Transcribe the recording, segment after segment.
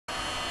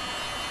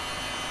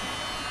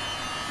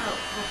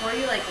before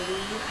you like leave,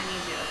 I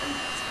need you to open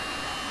this for me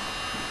then.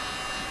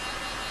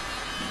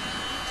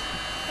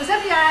 What's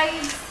up, you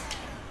guys?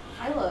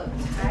 I look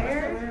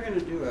tired. We were gonna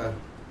do a.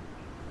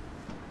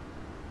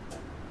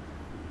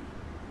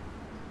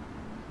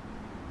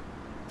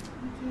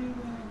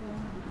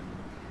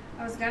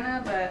 I was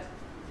gonna, but.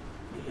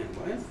 Man,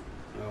 what?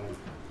 Oh,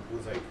 it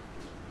was like.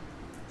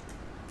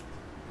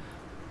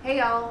 Hey,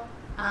 y'all.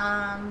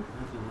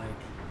 Nothing like.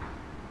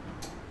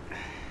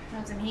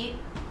 Want some heat?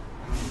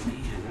 Oh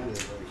man, that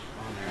is like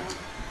on there.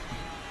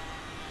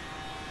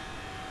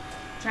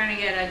 Trying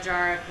to get a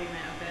jar of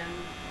pigment open. 1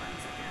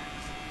 second.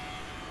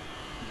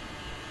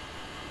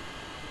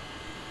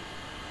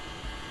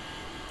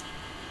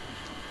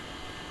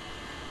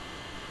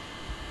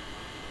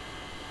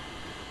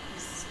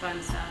 This is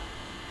fun stuff.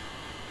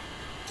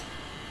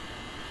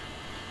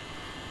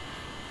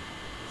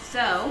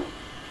 So,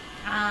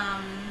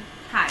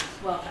 hi,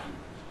 welcome.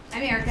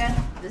 I'm Erica.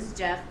 This is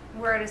Jeff.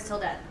 We're Artists Till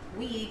Death.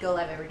 We go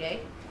live every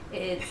day.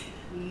 It's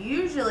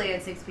usually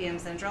at 6 p.m.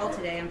 Central.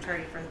 Today I'm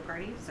tardy for the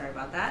party. Sorry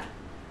about that.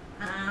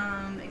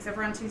 Except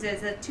for on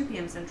Tuesdays at 2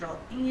 p.m. Central.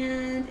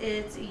 And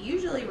it's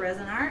usually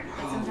resin art,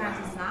 but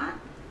sometimes it's not.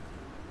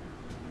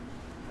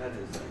 That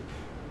is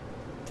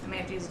like. I may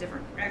have to use a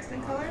different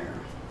accent color.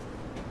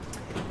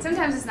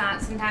 Sometimes it's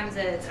not. Sometimes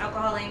it's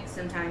alcohol ink.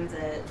 Sometimes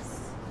it's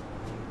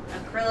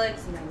acrylic.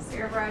 Sometimes it's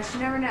airbrush. You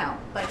never know.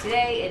 But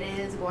today it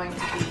is going to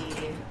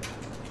be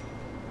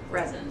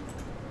resin.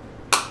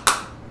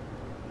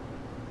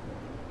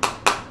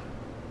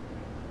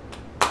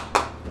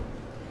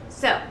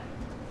 So,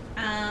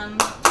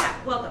 yeah,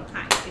 welcome.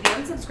 Hi. If you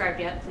haven't subscribed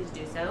yet, please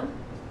do so.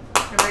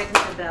 Don't forget to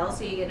hit the bell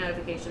so you get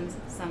notifications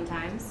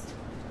sometimes.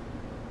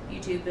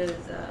 YouTube is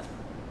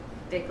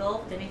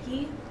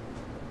finicky.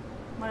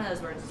 One of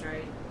those words is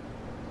right.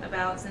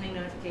 About sending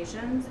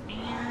notifications,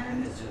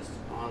 and It's just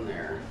on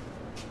there.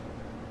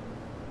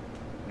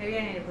 maybe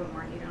I need to put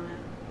more heat on it.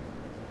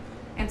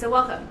 And so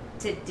welcome.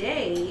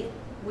 Today,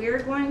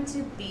 we're going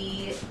to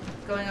be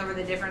going over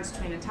the difference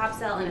between a top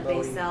cell and a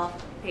base cell.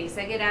 Pace.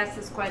 I get asked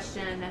this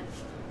question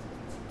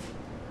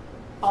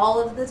all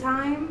of the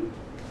time.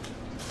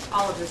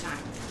 All of the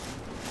time.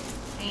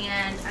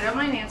 And I don't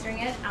mind answering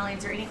it. I'll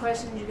answer any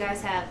questions you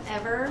guys have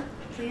ever.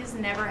 Please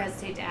never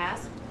hesitate to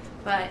ask.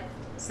 But,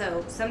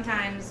 so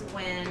sometimes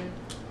when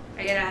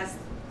I get asked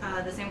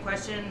the same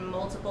question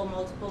multiple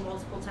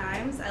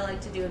times, I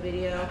like to do a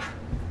video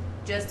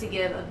just to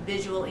give a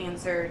visual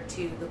answer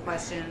to the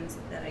questions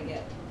that I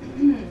get.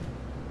 When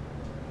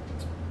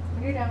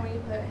you're done, will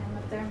you put him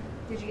up there?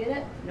 Did you get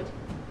it? Nope.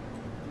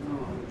 No,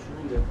 I'm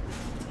trying to.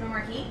 No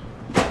more heat?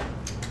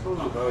 Hold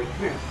on, Bowie. Come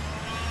here.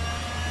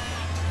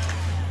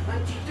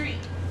 1, 2, 3.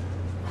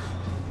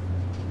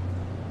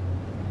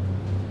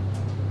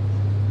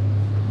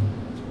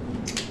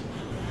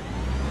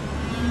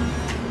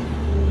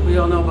 We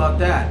all know about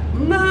that.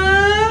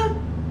 Ma!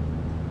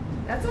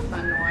 That's a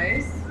fun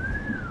noise.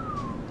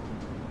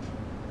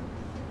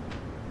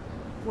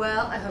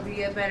 Well, I hope you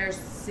get better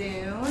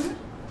soon.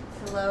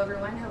 Hello,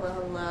 everyone. Hello,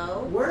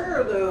 hello.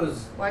 Where are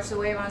those? Watch the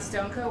Wave on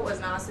STONECOAT was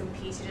an awesome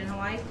piece you did in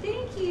Hawaii.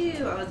 Thank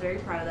you. I was very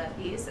proud of that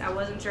piece. I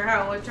wasn't sure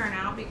how it would turn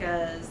out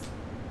because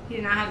he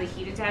did not have the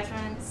heat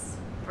attachments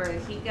for the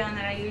heat gun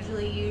that I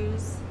usually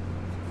use.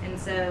 And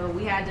so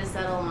we had to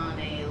settle on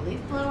a leaf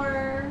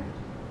blower.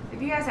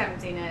 If you guys haven't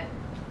seen it,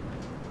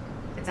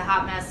 it's a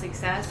hot mess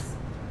success.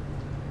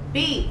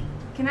 B,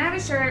 can I have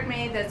a shirt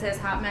made that says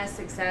hot mess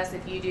success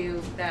if you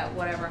do that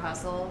whatever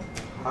hustle?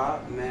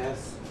 Hot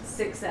mess.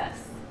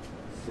 Success.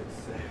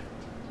 Success.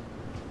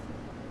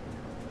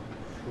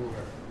 Sure.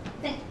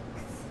 Thanks.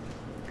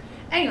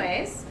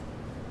 Anyways,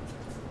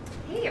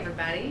 hey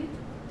everybody.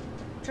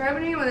 Try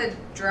opening it with a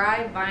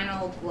dry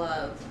vinyl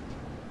glove.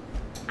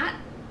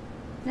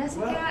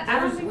 Well, I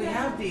don't think we that-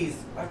 have these.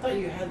 I thought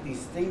you had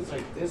these things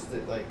like this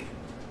that like.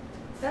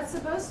 That's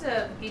supposed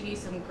to give you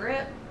some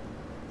grip.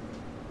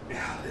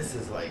 Yeah, this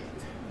is like.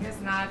 I guess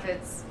not if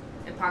it's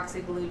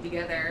epoxy glued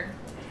together.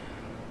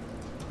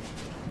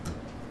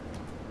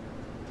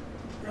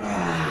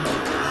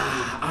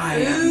 I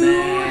am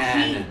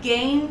mad. He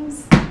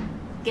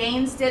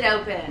gains did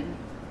open.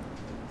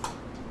 I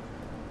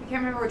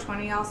can't remember which one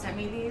of y'all sent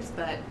me these,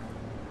 but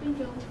thank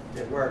you.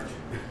 It worked.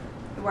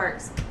 It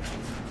works.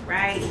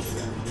 Right.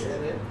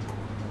 Get it?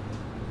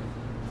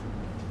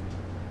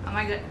 Oh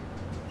my god.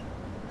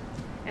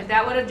 If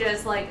that would have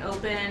just like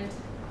opened,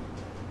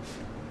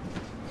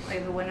 like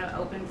if it wouldn't have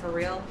opened for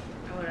real,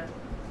 I would have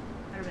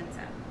been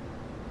sad.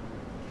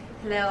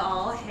 Hello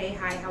all. Hey,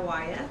 hi, how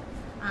are ya?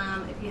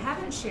 If you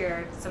haven't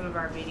shared some of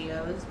our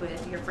videos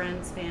with your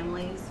friends,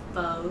 families,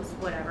 foes,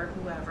 whatever,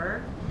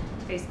 whoever,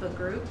 Facebook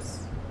groups,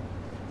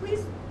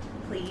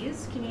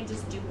 please, can you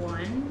just do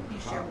one? You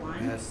share one?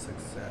 Hot mess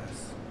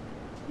success.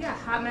 Yeah,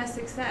 hot mess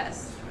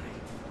success.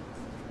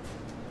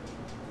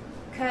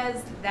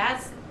 Because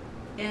that's,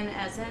 in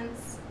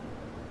essence,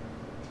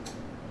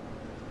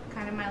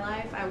 kind of my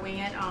life. I wing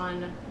it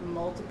on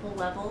multiple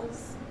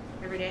levels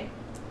every day.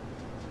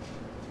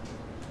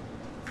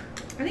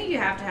 I think you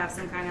have to have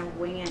some kind of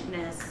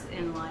wing-itness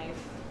in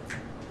life.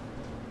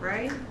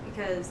 right?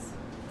 Because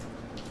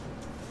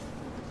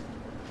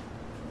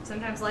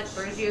sometimes life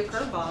throws you a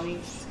curveball and you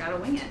just gotta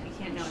wing it. You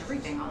can't know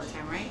everything all the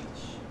time, right?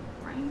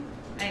 Right?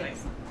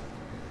 Anyways,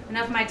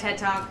 enough of my TED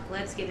Talk.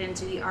 Let's get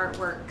into the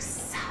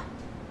artworks.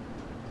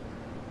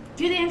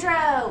 Do the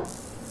intro!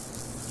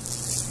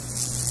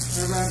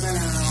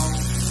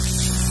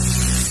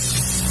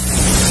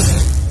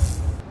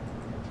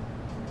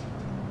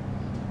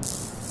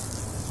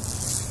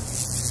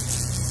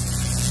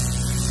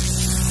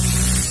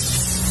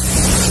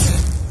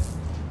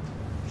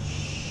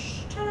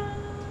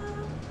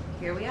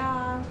 Here we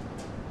are.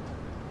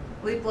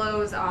 Leaf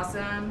blow is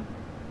awesome.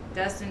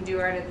 Dust and do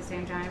art at the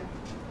same time.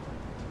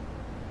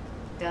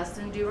 Dust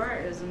and do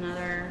art is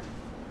another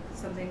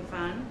something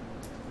fun.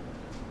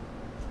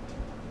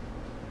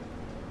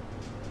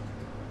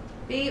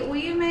 B, will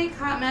you make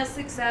Hot Mess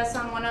Success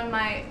on one of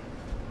my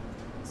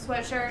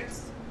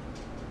sweatshirts?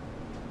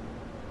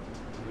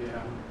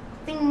 Yeah.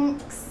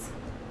 Thanks.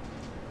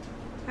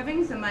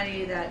 Having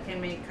somebody that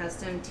can make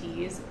custom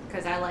tees,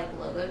 because I like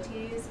logo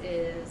tees,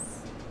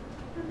 is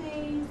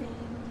amazing.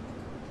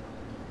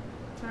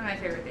 It's one of my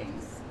favorite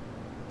things.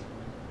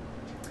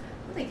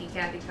 Well, thank you,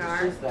 Kathy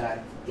Carr. It's just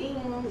that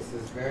ding. This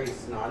is very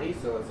snotty,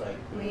 so it's like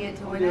We get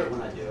to I'll win do it. it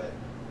when I do it.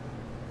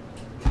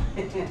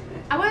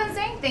 I wasn't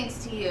saying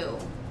thanks to you.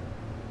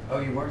 Oh,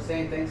 you weren't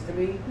saying thanks to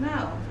me?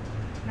 No,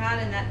 not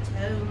in that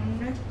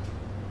tone.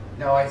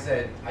 No, I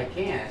said I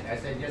can't. I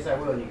said yes, I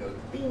will, and you go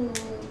ding.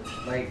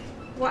 Like.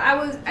 Well,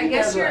 I You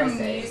guess know what your I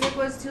say. music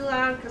was too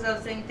loud because I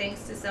was saying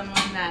thanks to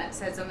someone that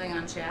said something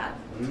on chat.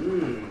 I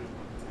see.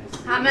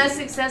 Hot Mess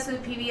Success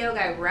with PBO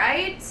guy,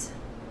 right?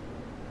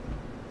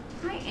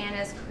 Hi,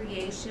 Anna's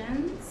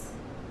Creations.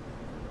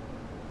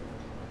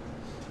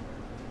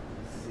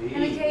 See?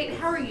 Anna Kate,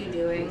 how are you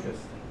doing?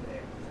 Interesting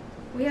day.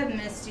 We have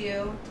missed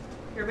you.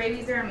 Your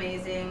babies are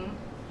amazing,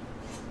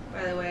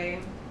 by the way.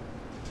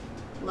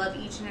 Love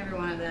each and every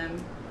one of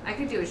them. I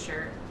could do a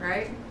shirt,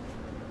 right?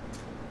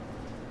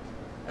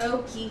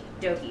 Okie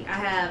dokie. I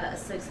have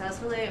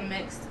successfully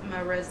mixed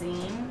my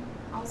resin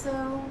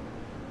also.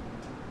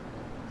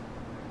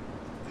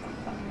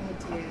 I need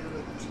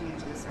to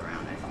change this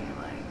around, I feel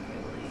like, I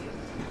believe.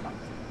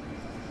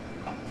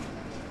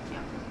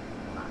 Yeah,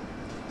 hold on.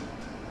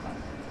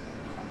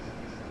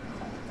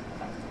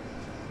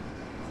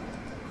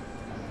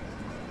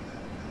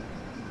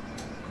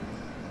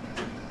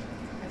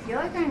 I feel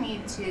like I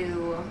need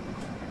to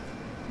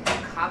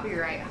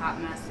copyright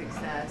Hot Mess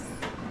Success,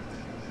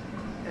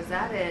 because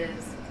that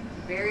is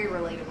a very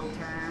relatable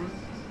term.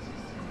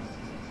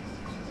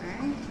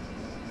 Right?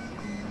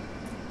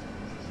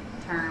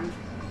 Term.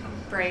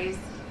 Phrase.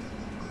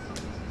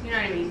 You know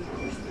what I mean?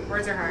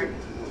 Words are hard.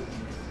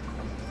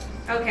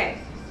 Okay,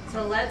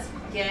 so let's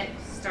get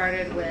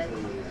started with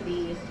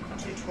the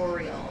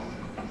tutorial.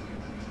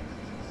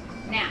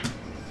 Now,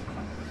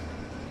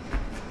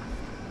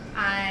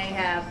 I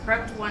have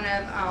prepped one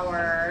of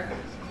our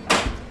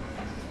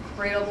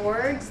Braille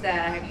boards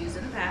that I have used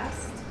in the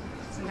past.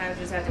 Sometimes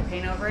you just have to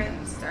paint over it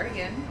and start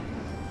again.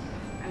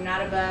 I'm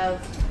not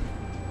above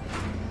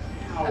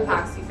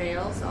epoxy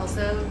fails.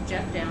 Also,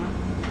 Jeff down.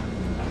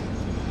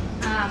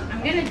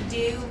 I'm gonna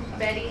do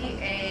Betty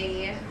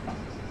a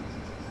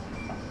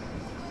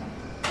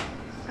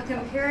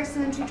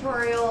comparison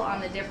tutorial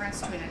on the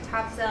difference between a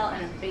top cell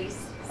and a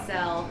base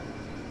cell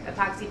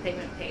epoxy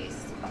pigment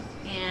paste.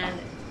 And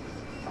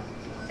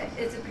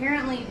it's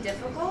apparently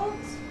difficult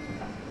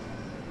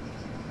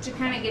to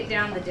kind of get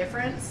down the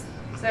difference.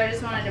 So I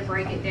just wanted to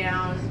break it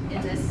down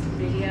in this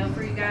video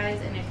for you guys.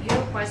 And if you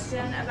have a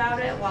question about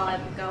it while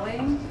I'm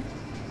going,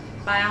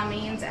 by all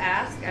means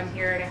ask. I'm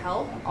here to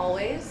help,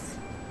 always.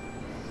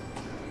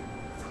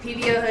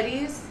 PBO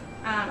hoodies,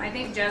 I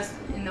think just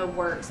in the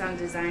works on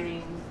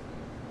designing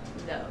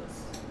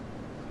those.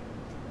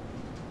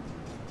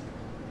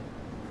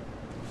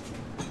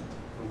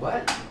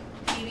 What?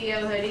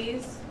 PBO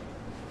hoodies.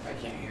 I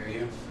can't hear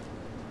you.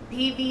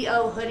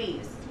 PBO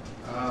hoodies.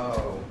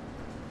 Oh.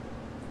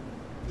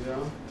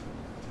 Yeah.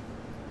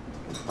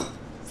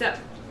 So,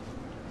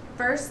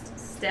 first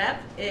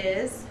step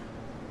is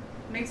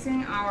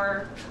mixing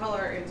our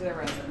color into the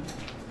resin.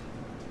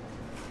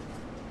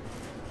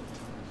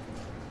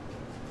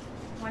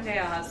 One day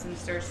I'll have some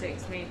stir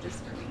sticks made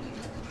just for me.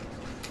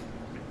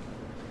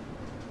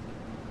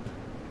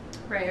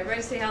 Right,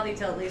 everybody stay healthy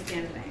till at least the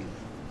end of May.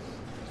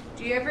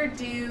 Do you ever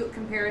do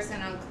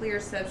comparison on clear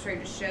substrate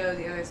to show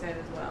the other side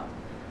as well?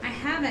 I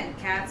haven't,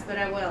 Cats, but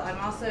I will. I'm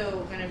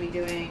also going to be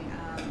doing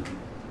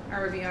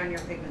a review on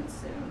your pigments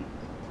soon.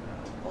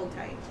 So hold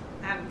tight.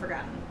 I haven't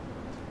forgotten.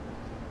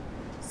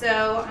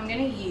 So I'm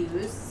going to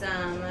use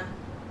some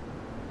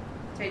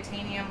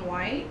titanium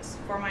white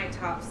for my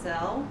top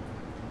cell.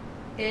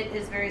 It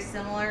is very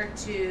similar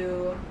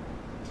to,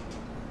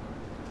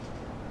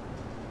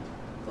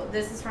 well,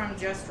 this is from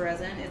Just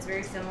Resin. It's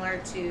very similar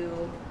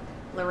to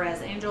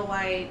Lorez Angel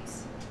White,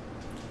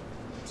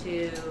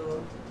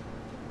 to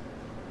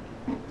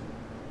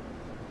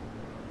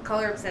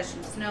Color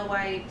Obsession Snow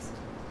White.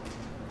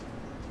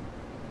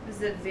 This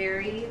is a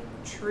very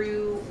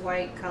true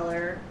white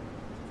color.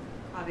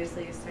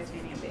 obviously is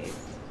titanium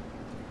based.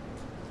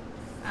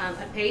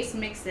 A paste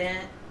mix in.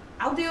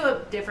 I'll do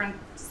a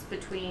difference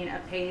between a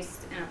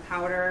paste and a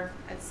powder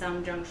at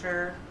some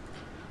juncture.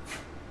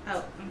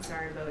 Oh, I'm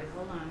sorry, Bowie.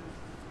 Hold on.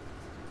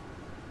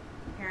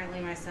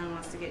 Apparently my son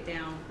wants to get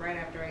down right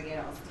after I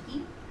get all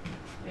sticky.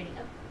 Ready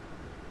up.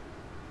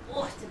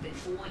 Oh, it's a big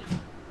boy.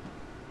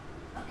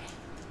 Okay.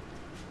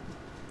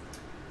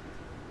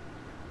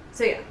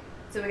 So yeah.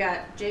 So we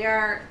got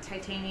JR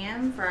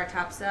Titanium for our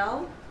top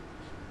cell.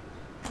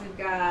 We've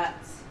got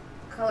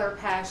Color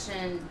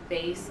Passion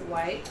Base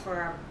White for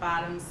our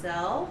bottom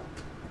cell.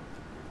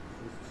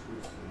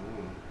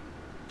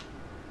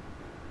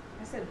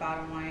 I said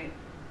bottom white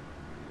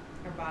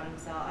or bottom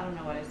cell. I don't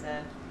know what I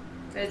said.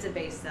 But it's a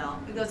base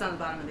cell. It goes on the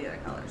bottom of the other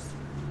colors.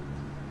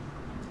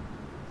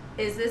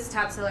 Is this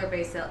top cell or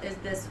base cell? Is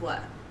this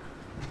what?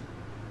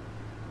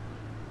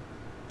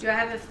 Do I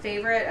have a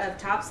favorite of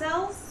top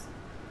cells?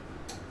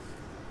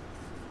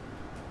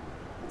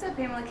 What's up,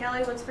 Pamela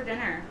Kelly? What's for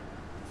dinner?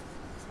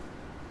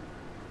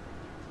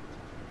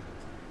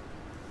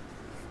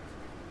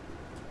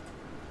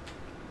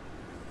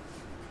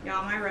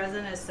 Y'all, my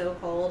resin is so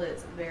cold,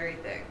 it's very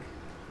thick.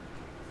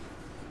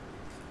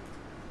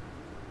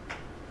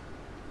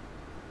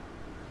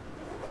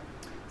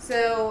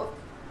 So,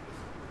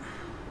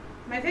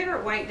 my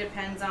favorite white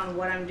depends on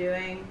what I'm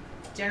doing.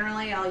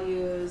 Generally, I'll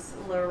use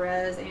low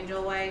res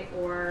angel white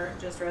or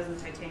just resin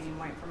titanium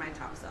white for my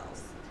top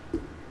cells.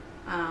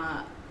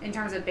 In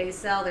terms of base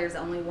cell, there's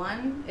only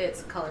one.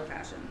 It's Color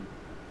Passion.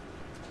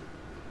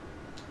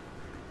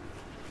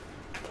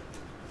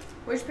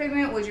 Which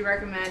pigment would you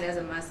recommend as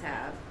a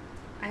must-have?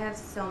 I have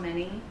so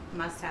many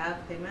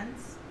must-have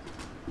pigments.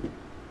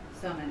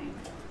 So many.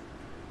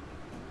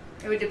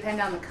 It would depend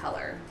on the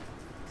color.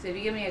 So if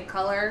you give me a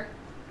color,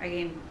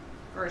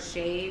 or a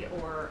shade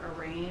or a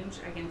range,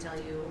 I can tell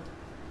you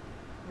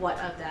what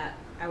of that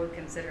I would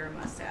consider a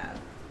must-have.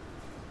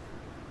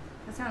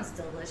 That sounds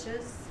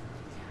delicious.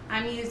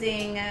 I'm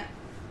using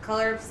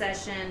Color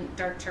Obsession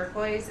Dark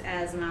Turquoise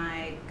as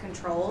my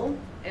control.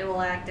 It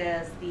will act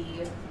as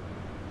the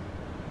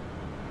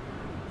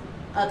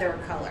other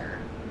color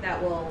that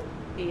will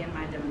be in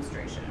my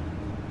demonstration.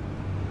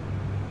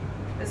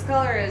 This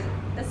color is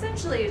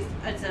essentially,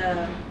 it's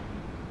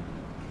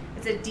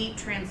a deep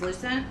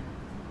translucent.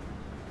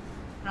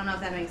 I don't know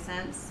if that makes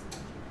sense.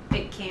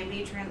 It can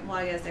be, well,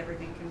 I guess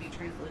everything can be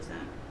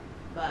translucent,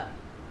 but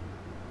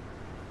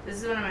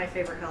this is one of my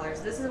favorite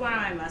colors. This is one of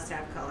my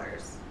must-have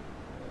colors.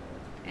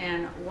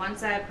 And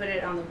once I put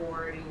it on the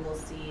board, you will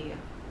see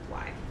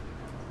why.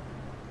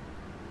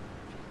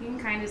 You can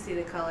kind of see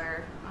the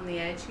color on the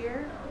edge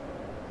here.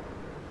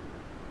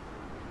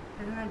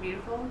 Isn't that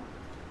beautiful?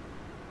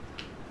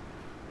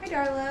 Hi,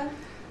 Darla.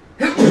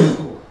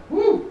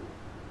 Woo!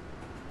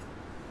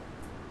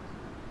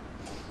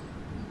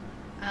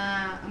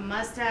 A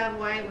must-have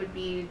white would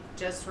be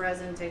just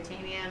resin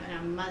titanium, and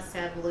a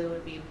must-have blue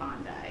would be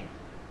Bondi.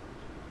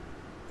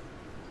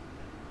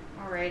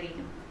 Alrighty.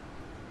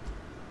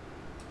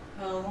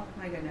 Oh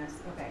my goodness.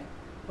 Okay.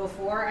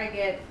 Before I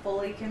get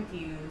fully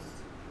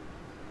confused,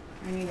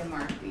 I need to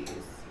mark these.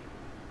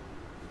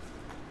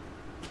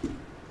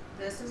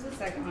 This is the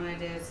second one I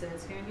did, so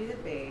it's going to be the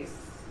base.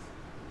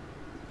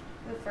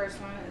 The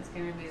first one is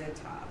going to be the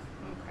top.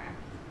 Okay.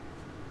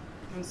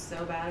 I'm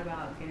so bad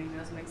about getting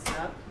those mixed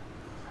up.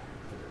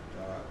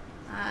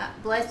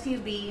 Bless you,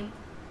 B.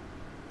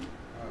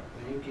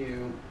 Thank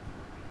you.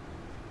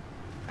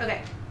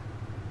 Okay.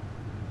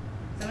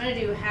 So I'm going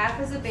to do half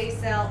as a base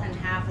cell and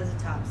half as a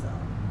top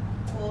cell.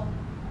 Cool.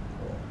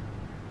 Cool.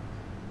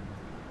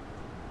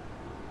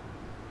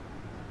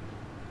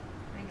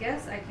 I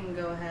guess I can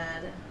go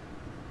ahead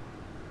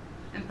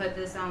and put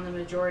this on the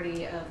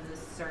majority of the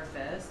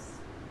surface.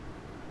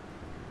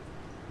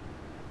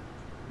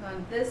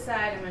 On this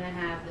side, I'm going to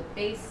have the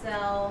base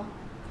cell.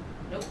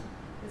 Nope.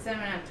 This side, I'm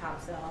going to have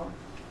top cell.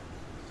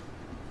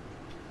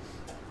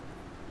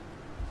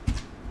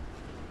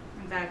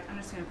 In fact, I'm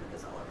just going to put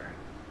this all over,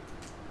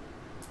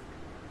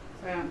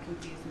 so I don't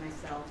confuse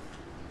myself.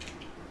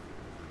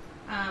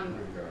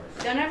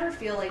 Don't ever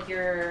feel like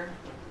you're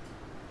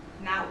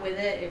not with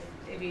it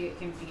if you get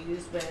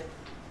confused with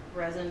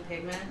resin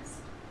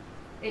pigments.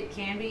 It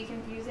can be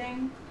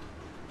confusing.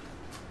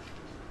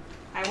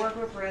 I work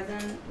with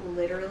resin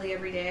literally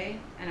every day,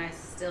 and I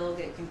still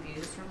get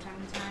confused from time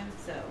to time,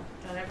 so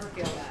don't ever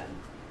feel bad.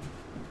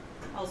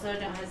 Also,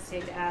 don't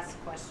hesitate to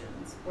ask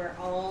questions. We're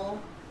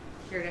all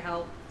here to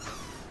help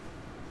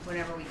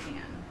whenever we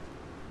can.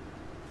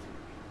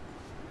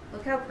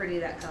 Look how pretty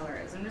that color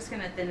is. I'm just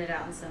going to thin it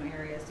out in some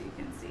areas so you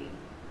can see.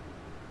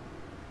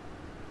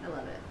 I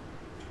love it.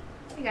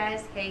 Hey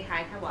guys. Hey,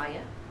 hi, how are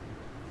you?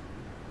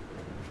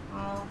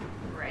 All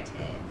righty.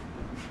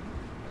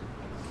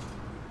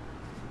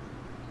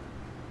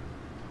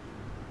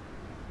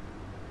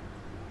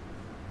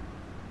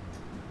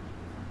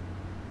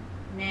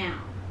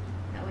 Now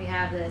that we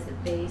have this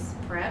base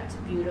prepped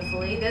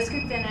beautifully, this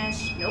could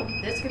finish, nope,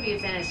 this could be a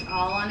finish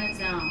all on its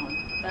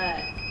own, but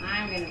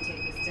I'm going to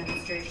take this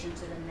demonstration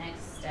to the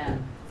next step.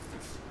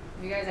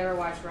 If you guys ever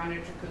watched Rhonda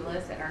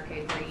Trakulis at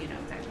Arcade 3, you know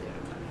exactly what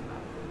I'm talking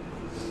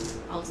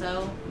about.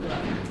 Also, we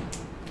love her.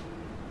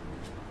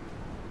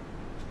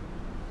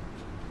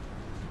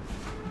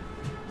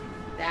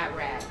 That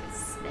rag is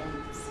spent.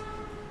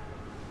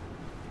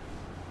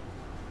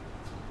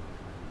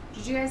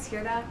 Did you guys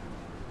hear that?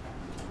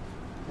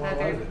 What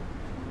was it?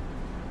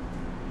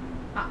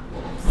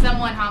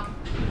 Someone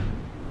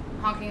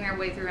honking their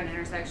way through an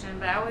intersection,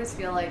 but I always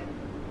feel like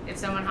if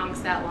someone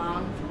honks that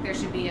long, there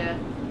should be a.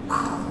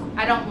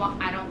 I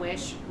don't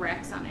wish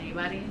wrecks on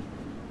anybody,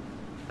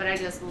 but I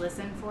just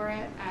listen for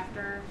it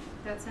after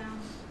that sound.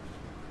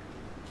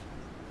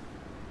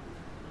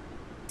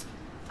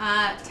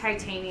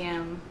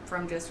 Titanium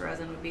from Just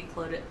Resin would be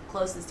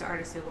closest to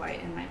artistic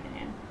white in my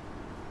opinion.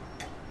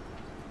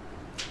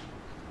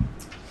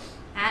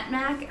 At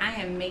MAC, I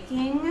am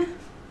making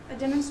a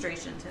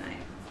demonstration tonight.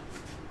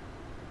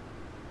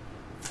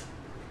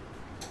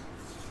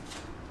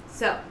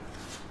 So,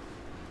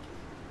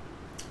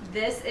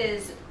 this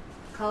is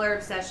Color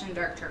Obsession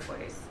Dark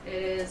Turquoise. It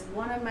is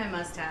one of my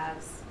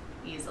must-haves,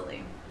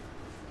 easily.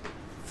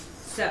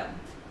 So,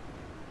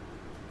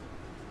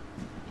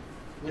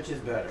 Which is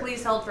better?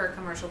 please hold for a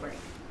commercial break.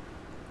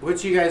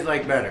 Which you guys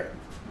like better?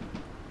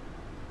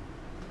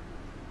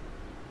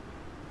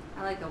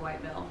 I like the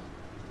white bill.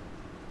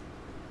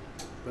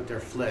 But they're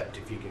flipped,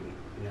 if you can,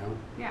 you know.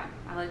 Yeah,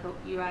 I like what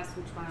you asked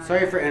which one I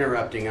Sorry like. for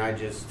interrupting. I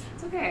just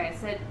It's okay. I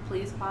said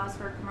please pause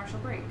for a commercial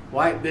break.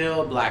 white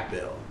bill, black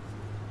bill.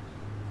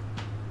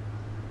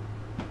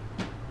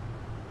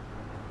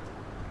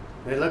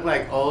 They look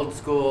like old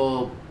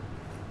school,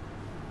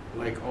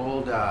 like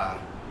old.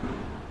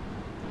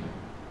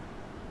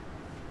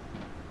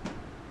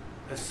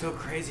 It's so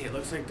crazy. It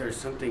looks like there's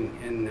something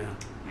in.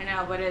 I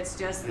know, but it's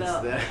just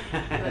the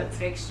the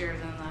fixtures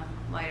and the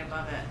light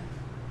above it.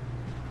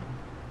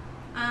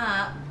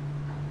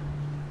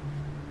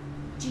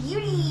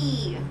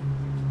 Judy!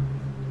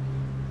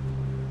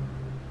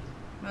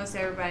 Most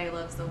everybody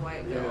loves the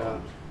white bill. Yeah.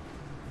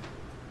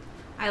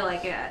 I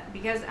like it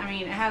because, I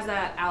mean, it has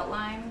that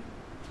outline.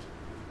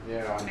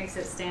 Yeah. Makes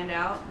it stand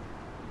out.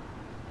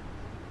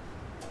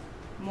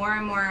 More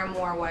and more and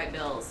more white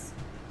bills.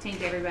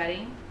 Tink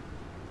everybody.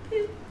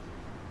 Poop.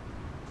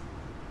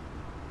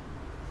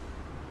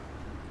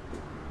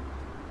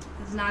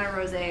 This is not a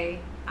rosé.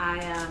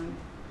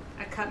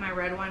 I cut my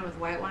red wine with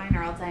white wine,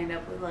 or else I end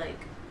up with like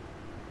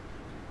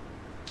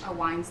a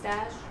wine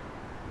stash.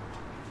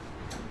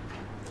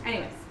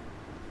 Anyways,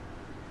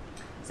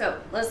 so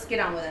let's get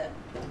on with it.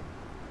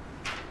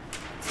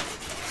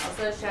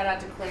 Also, shout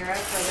out to Clara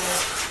for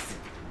this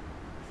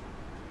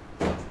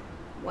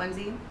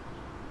onesie.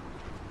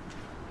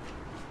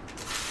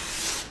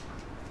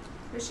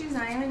 But she's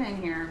not even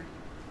in here.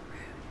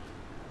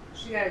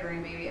 She got a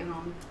green baby at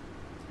home.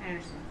 I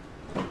understand.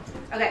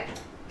 Okay.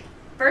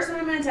 First one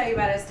I'm going to tell you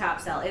about is Top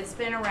Cell. It's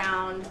been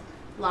around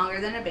longer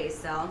than a base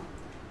cell.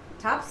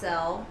 Top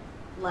Cell,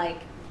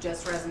 like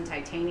Just Resin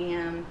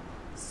Titanium,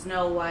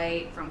 Snow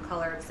White from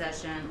Color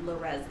Obsession, Low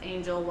Res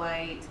Angel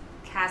White,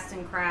 Cast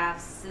and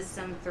Crafts,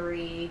 System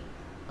 3,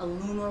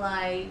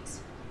 Illumilite,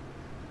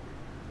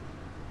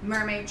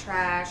 Mermaid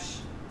Trash,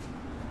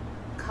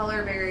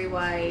 Color Berry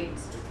White.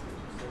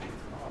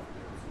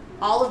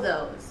 All of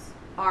those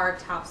are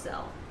Top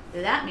Cell.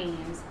 That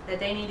means that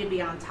they need to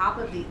be on top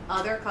of the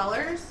other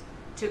colors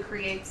to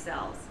create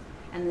cells.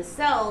 And the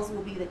cells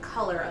will be the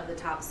color of the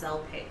Top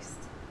Cell paste.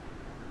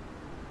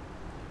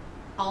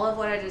 All of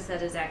what I just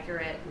said is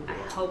accurate. I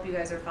hope you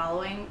guys are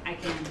following. I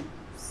can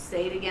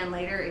say it again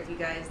later if you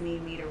guys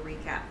need me to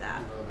recap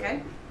that,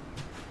 okay?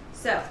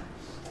 So,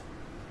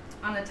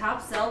 on the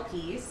Top Cell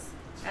piece,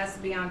 it has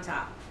to be on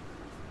top.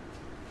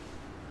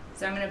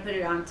 So I'm going to put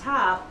it on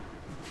top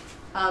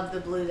of the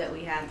blue that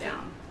we have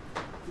down.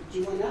 Did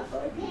you want that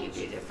photo? Give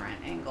you a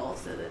different angle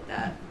so that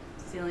that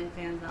ceiling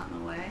fan's not in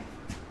the way.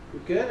 You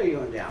good or you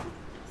want down?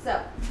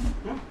 So,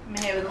 I'm going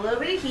to hit it with a little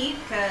bit of heat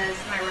because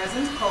my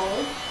resin's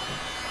cold.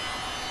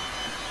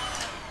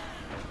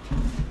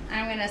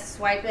 I'm going to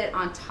swipe it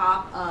on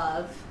top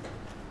of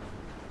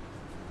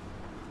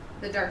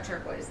the dark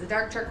turquoise. The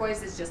dark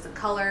turquoise is just a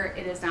color.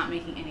 It is not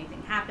making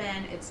anything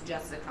happen. It's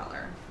just a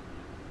color.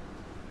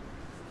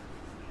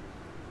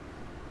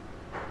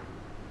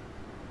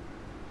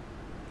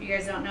 If you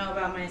guys don't know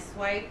about my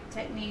swipe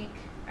technique,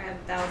 I have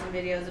 1,000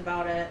 videos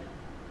about it.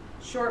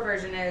 Short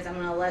version is I'm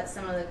going to let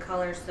some of the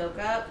color soak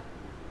up.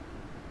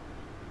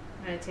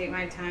 I'm going to take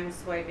my time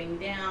swiping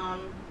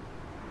down.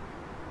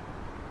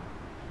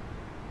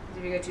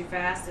 If you go too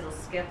fast, it'll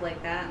skip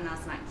like that, and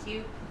that's not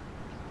cute.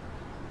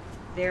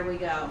 There we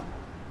go.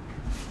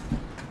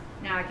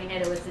 Now I can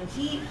hit it with some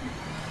heat.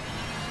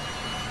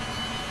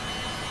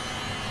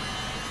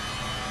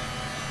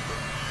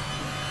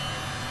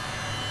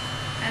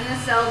 And the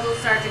cells will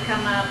start to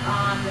come up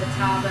on the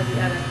top of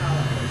the other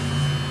colors.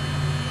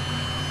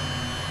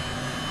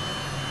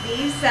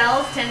 These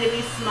cells tend to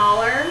be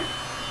smaller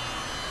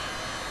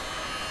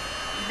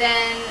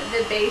than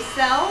the base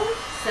cells.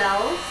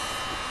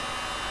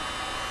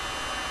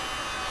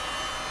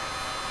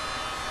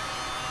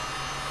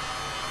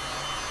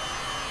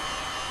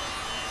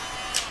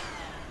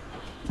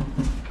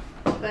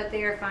 but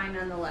they are fine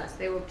nonetheless.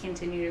 They will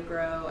continue to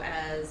grow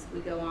as we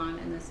go on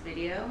in this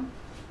video.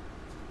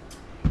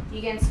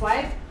 You can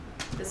swipe.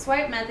 The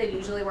swipe method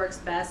usually works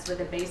best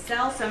with a base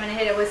cell, so I'm going to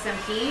hit it with some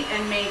heat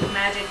and make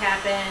magic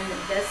happen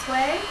this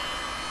way.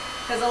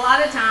 Because a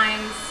lot of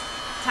times,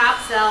 top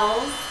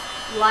cells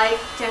like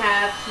to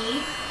have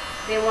heat.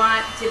 They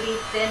want to be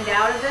thinned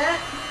out a bit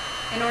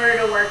in order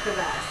to work the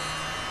best.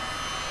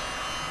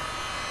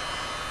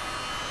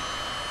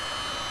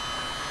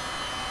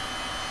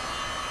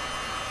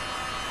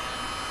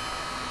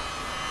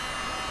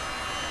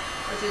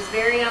 Which is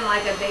very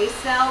unlike a base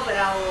cell, but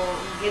I will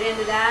get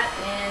into that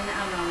in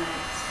a moment.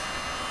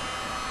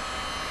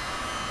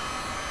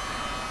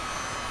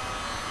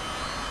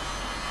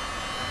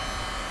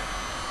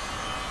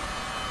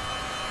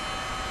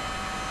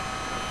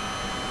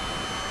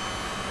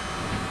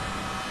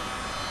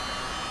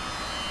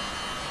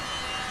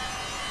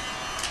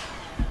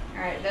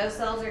 Alright, those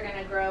cells are going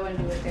to grow and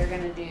do what they're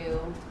going to do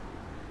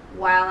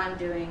while I'm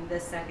doing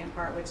this second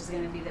part, which is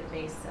going to be the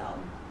base cell.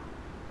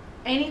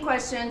 Any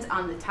questions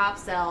on the top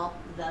cell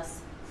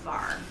thus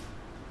far?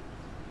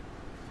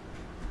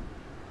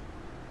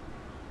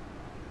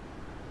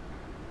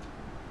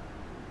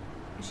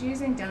 Is she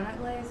using donut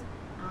glaze?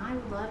 I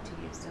would love to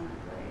use donut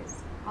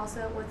glaze.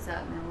 Also, what's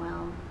up,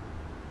 Manuel?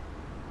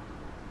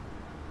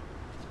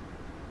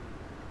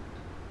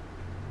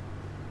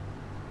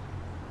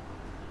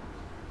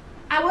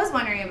 I was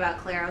wondering about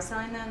Claire. I was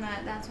telling them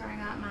that that's where I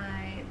got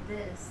my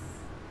this.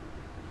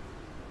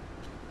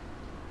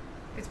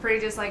 It's pretty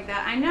just like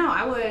that. I know,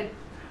 I would.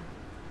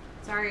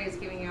 Sorry, it's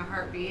giving you a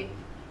heartbeat.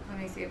 Let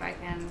me see if I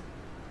can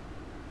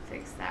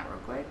fix that real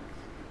quick.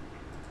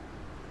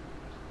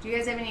 Do you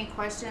guys have any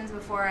questions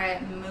before I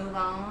move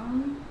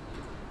on?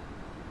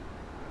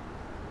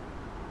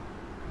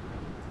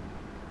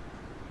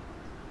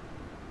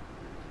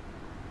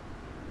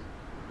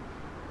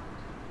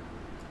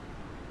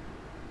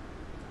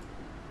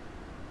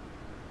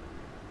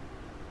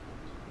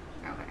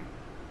 Okay.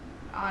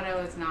 Auto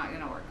is not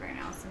going to work right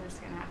now, so I'm just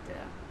going to have to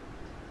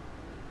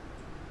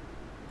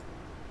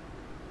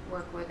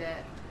work with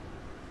it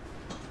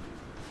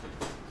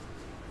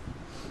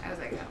as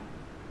I go.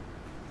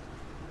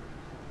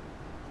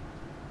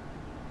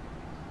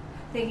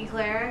 Thank you,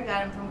 Clara.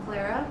 Got him from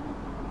Clara.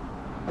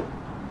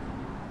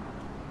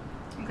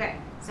 Okay,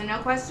 so no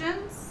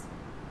questions?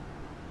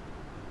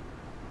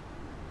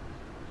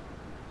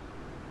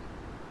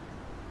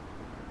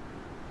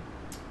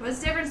 What's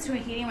the difference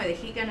between heating with a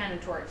heat gun and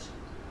a torch?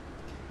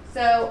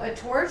 So a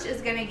torch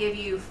is going to give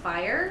you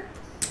fire.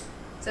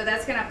 So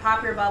that's going to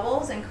pop your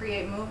bubbles and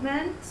create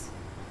movement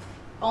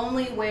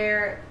only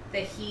where the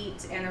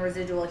heat and the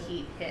residual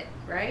heat hit,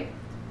 right?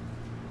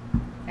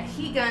 A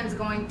heat gun is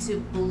going to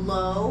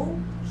blow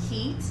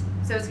heat,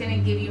 so it's going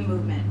to give you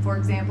movement. For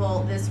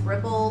example, this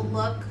ripple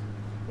look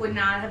would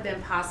not have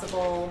been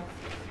possible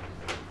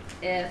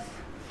if,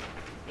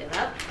 get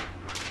up.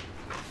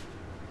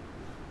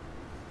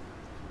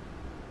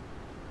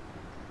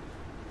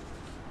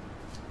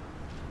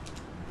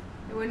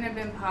 It wouldn't have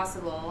been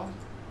possible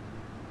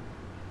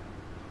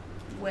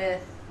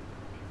with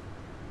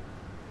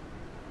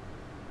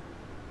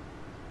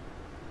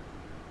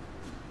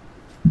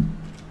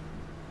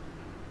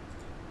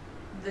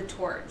the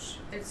torch.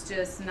 It's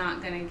just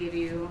not going to give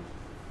you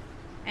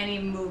any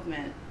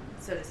movement,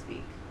 so to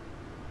speak.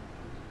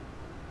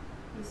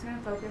 Is this going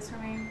to focus for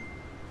me?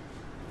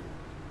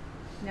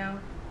 No?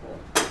 Cool.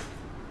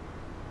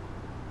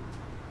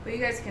 But you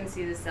guys can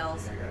see the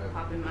cells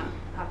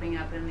popping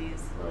up in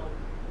these little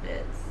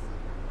bits.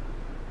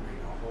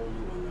 Make a whole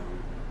new one though.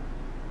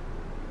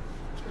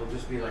 It'll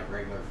just be like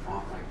regular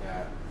font like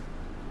that.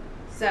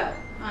 So,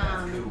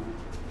 That's cool.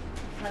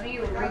 let me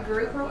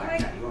regroup real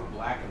quick. You want a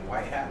black and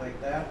white hat like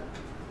that?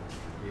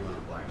 Or you want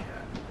a black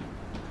hat?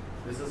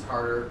 This is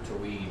harder to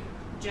weed.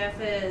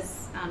 Jeff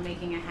is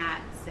making a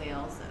hat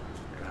sale, so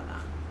sorry about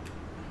that.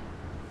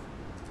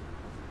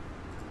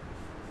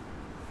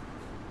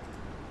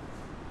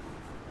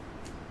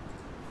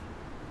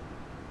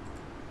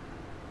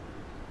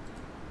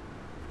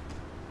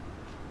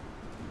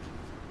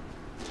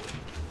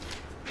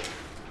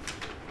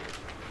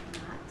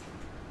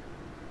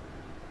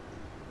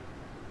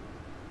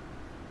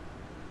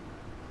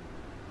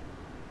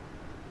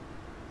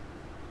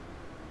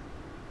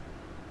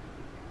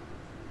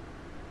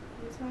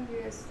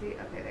 You guys see,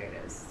 okay, there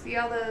it is. See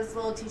all those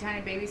little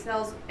teeny baby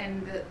cells,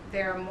 and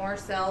there are more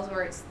cells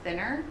where it's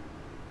thinner.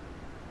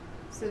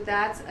 So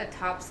that's a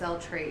top cell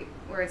trait.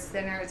 Where it's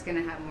thinner, it's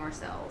going to have more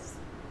cells.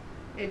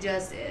 It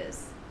just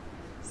is.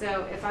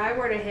 So if I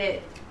were to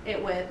hit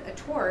it with a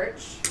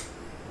torch,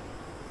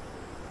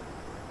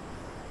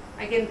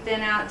 I can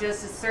thin out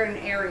just a certain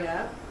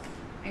area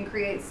and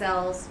create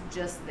cells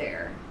just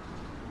there.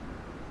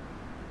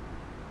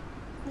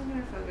 It's not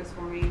going to focus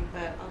for me,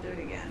 but I'll do it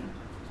again.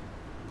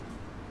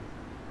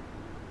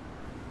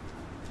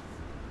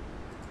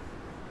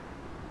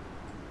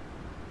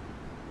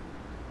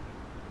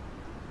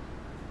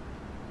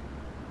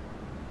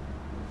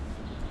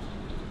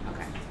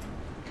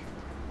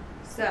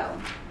 So,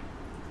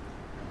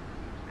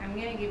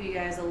 gonna give you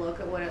guys a look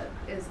at what it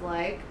is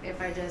like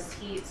if I just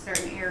heat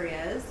certain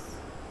areas.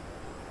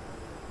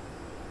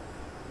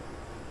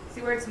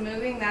 See where it's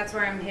moving? That's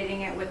where I'm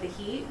hitting it with the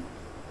heat.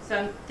 So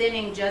I'm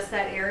thinning just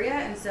that area,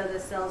 and so the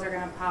cells are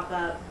gonna pop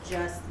up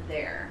just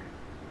there.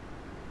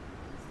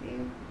 See?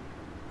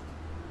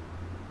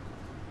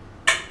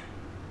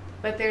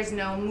 But there's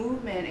no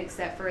movement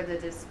except for the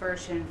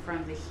dispersion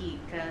from the heat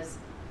because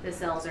the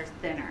cells are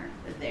thinner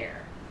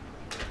there.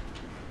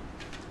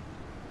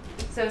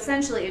 So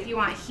essentially, if you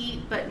want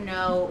heat but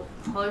no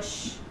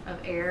push of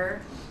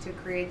air to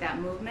create that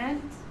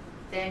movement,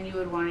 then you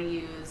would want to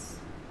use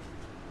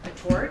a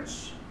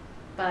torch.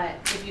 But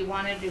if you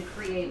wanted to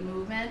create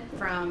movement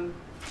from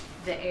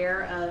the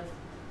air of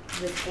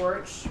the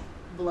torch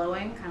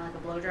blowing, kind of like a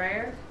blow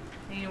dryer,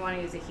 then you want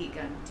to use a heat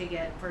gun to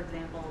get, for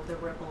example, the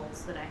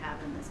ripples that I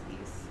have in this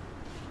piece.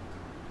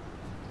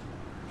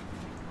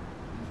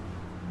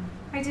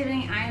 Hi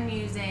Tiffany, I am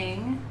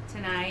using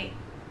tonight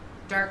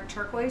dark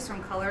turquoise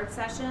from Color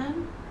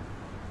Obsession.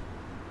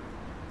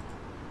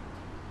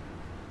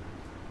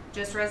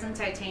 Just resin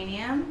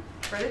titanium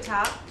for the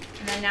top.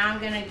 And then now I'm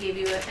going to give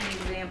you an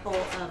example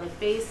of a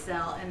base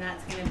cell, and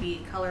that's going to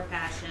be Color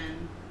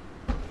Passion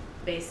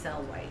base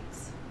cell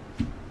whites.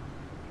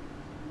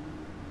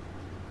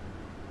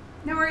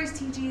 No worries,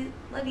 TG.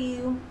 Love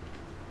you.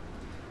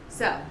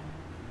 So,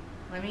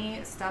 let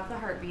me stop the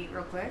heartbeat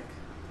real quick.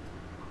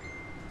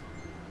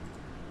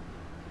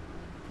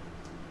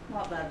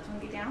 What, bud? Can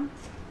we get down?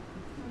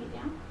 Can we get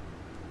down?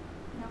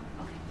 No?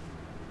 Okay.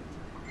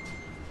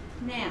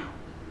 Now,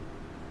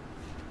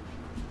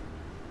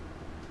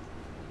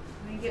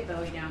 let me get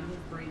Bowie down. He's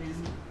breathing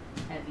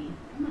heavy.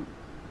 Come on.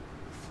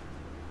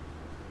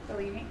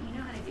 Bowie, you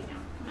know how to get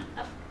down. Come on,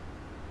 up.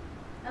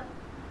 Up.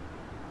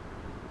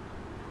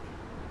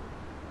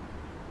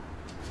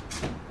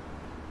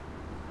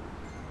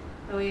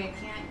 Bowie, I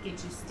can't get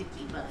you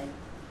sticky, bud.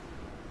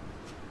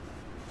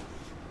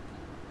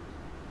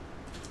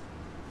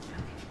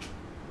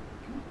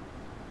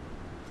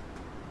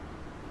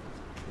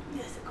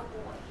 Yes, a good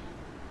boy.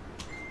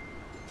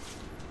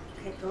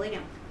 Okay, go lay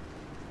down.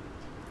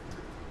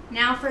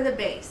 Now for the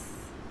base.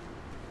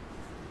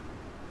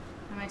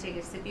 I'm going to take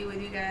a sippy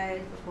with you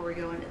guys before we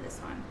go into this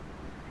one.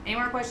 Any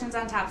more questions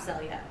on top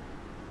cell yet?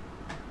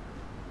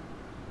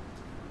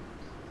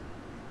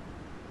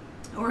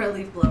 Or a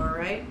leaf blower,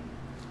 right?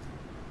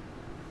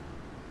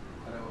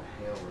 Auto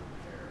hail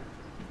repair.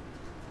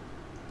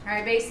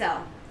 Alright, base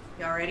cell.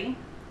 Y'all ready?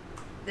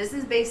 This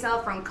is base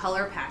cell from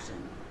Color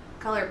Passion.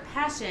 Color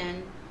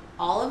Passion,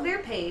 all of their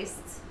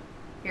pastes,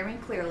 hear me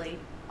clearly,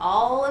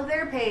 all of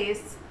their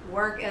pastes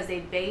work as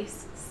a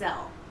base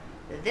cell.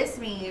 This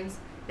means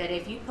that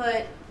if you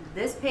put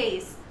this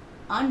paste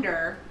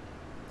under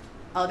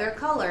other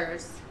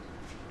colors,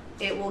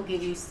 it will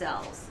give you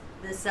cells.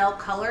 The cell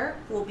color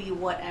will be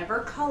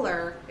whatever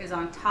color is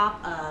on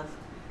top of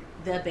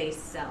the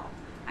base cell.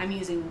 I'm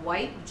using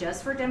white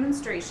just for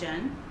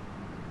demonstration.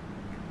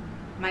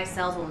 My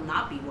cells will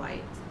not be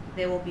white.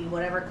 They will be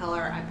whatever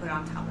color I put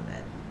on top of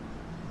it.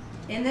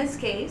 In this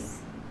case,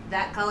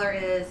 that color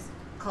is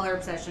Color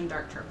Obsession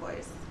Dark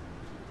Turquoise.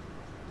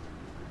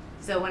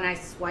 So when I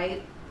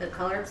swipe the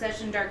Color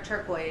Obsession Dark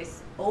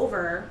Turquoise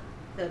over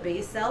the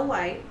base cell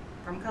white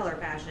from Color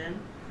Passion,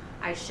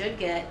 I should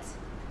get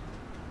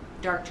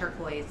dark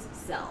turquoise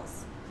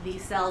cells.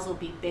 These cells will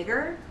be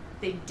bigger.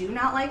 They do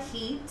not like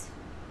heat,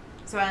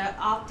 so I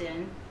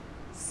often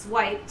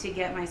swipe to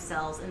get my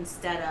cells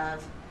instead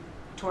of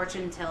torch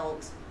and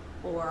tilt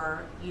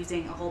or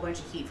using a whole bunch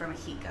of heat from a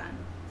heat gun.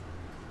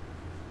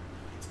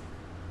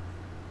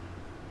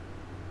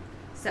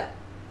 So,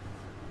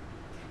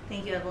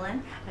 thank you,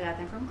 Evelyn. I got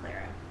them from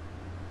Clara.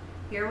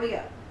 Here we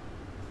go.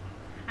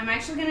 I'm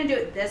actually going to do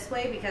it this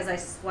way because I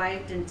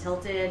swiped and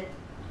tilted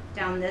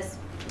down this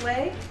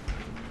way.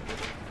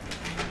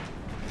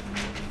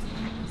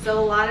 So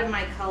a lot of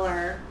my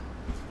color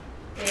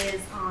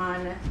is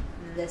on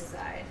this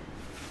side.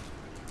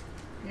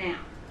 Now,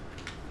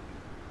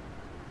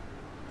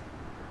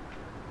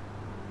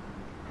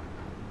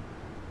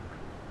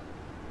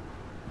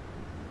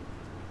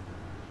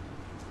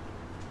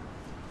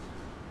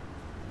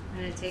 I'm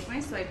going to take my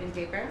swiping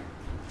paper.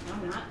 No,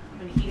 I'm not. I'm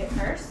going to heat it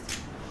first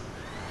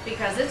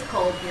because it's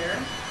cold here.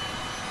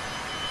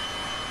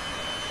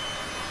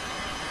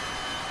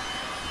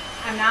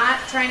 I'm not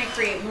trying to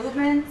create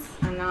movements.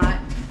 I'm not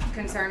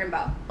concerned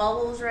about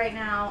bubbles right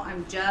now.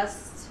 I'm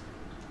just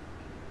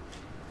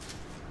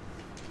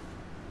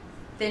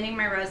thinning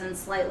my resin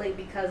slightly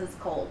because it's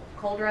cold.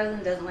 Cold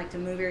resin doesn't like to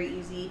move very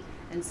easy,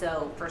 and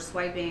so for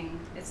swiping,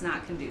 it's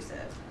not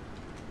conducive.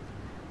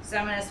 So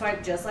I'm going to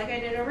swipe just like I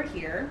did over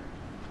here.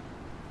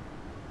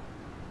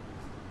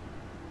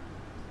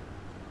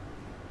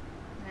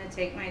 I'm going to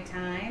take my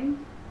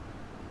time.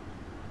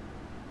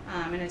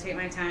 I'm going to take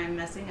my time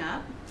messing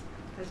up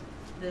because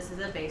this is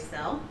a base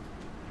cell.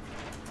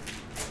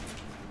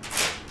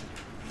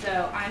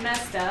 So I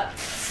messed up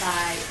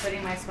by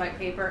putting my swipe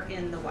paper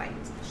in the white.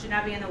 It should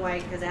not be in the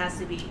white because it has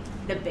to be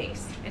the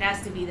base. It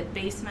has to be the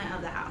basement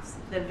of the house,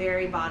 the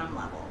very bottom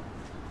level.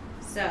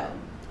 So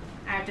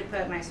I have to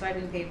put my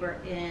swiping paper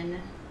in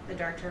the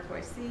dark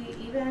turquoise. See,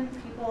 even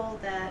people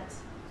that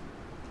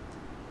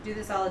do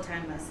this all the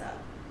time mess up.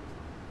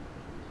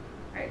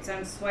 Alright, so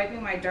I'm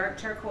swiping my dark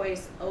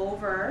turquoise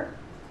over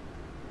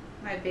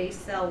my base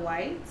cell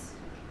white.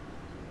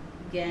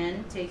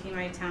 Again, taking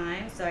my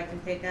time so I can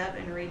pick up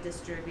and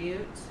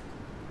redistribute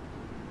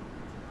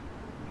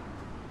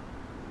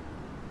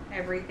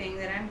everything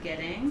that I'm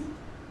getting.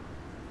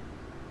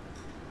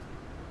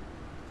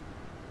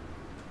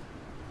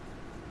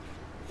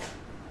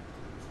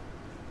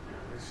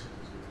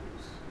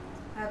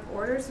 I have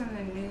orders from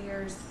the New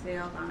Year's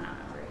sale gone out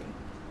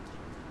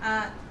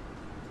already.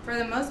 For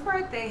the most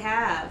part, they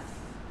have,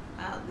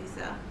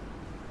 Lisa.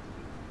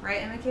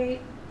 Right, Emma Kate?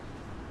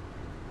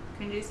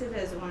 Conducive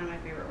is one of my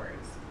favorite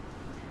words.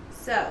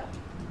 So,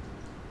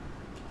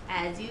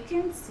 as you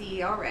can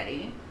see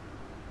already,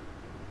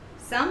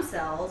 some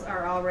cells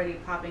are already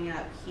popping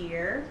up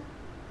here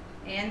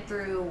and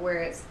through where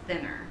it's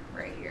thinner,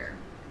 right here.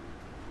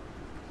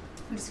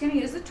 I'm just going to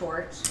use the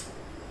torch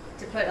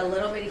to put a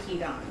little bit of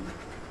heat on.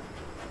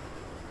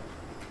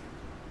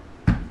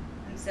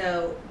 And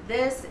so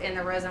this in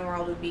the resin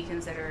world would be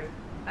considered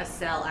a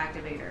cell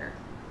activator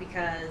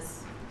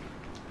because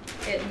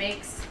it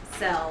makes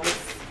cells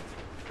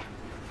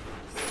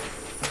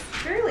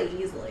fairly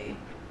easily.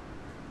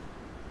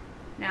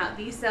 Now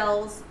these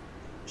cells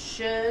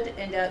should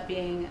end up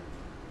being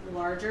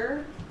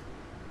larger.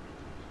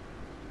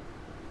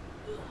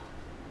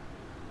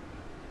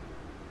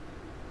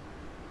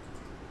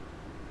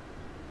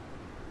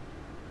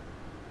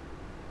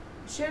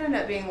 Should end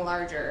up being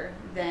larger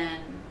than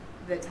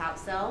the top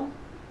cell.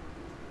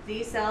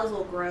 These cells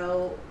will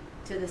grow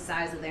to the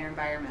size of their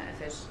environment, a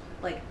fish,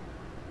 like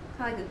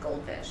kind of like a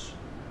goldfish.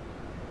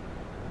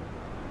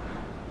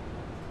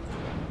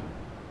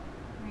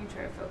 Let me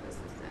try to focus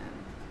this in.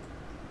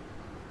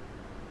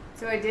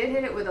 So I did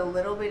hit it with a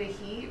little bit of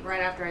heat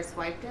right after I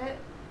swiped it,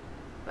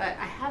 but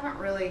I haven't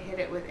really hit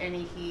it with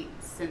any heat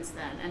since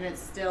then, and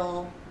it's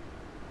still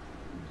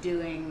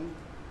doing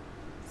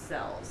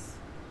cells.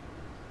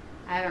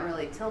 I haven't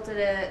really tilted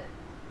it.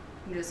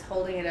 I'm just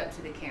holding it up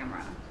to the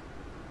camera.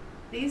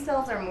 These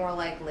cells are more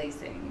like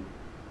lacing.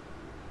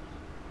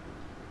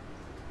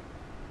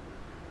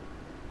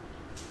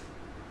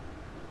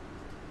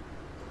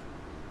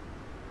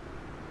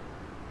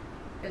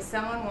 If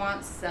someone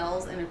wants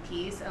cells in a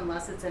piece,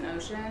 unless it's an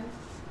ocean,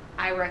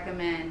 I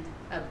recommend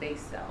a base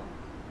cell.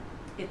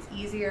 It's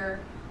easier.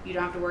 You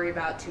don't have to worry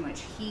about too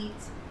much heat.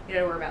 You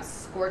don't have to worry about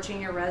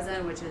scorching your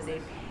resin, which is a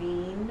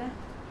pain.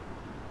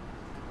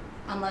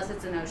 Unless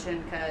it's an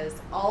ocean, because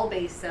all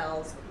base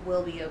cells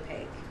will be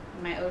opaque.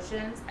 In my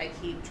oceans, I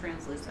keep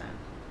translucent.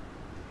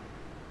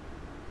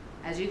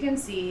 As you can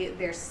see,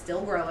 they're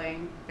still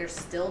growing, they're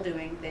still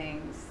doing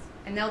things,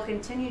 and they'll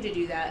continue to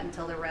do that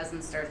until the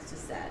resin starts to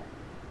set.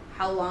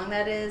 How long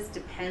that is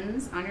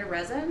depends on your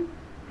resin,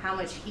 how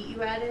much heat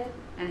you added,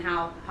 and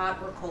how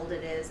hot or cold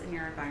it is in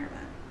your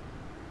environment.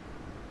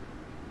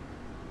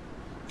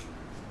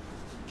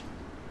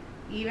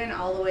 Even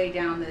all the way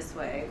down this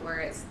way, where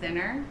it's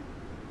thinner,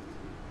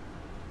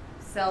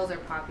 cells are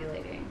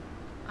populating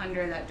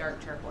under that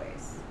dark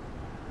turquoise.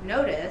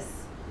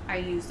 Notice I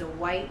used a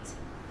white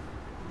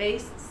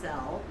base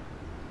cell,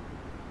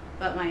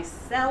 but my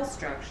cell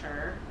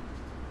structure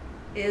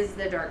is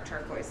the dark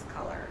turquoise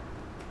color.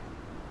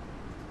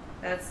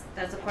 That's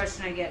a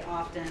question I get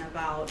often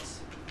about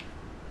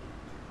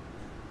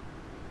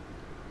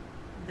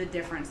the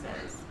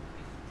differences.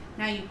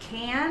 Now you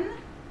can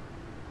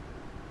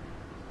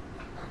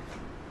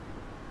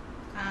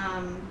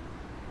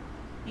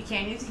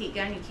use a heat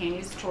gun, you can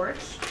use a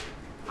torch.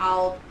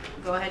 I'll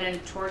go ahead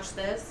and torch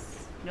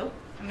this. Nope,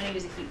 I'm gonna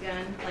use a heat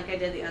gun like I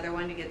did the other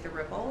one to get the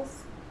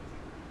ripples.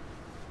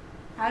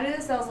 How do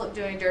the cells look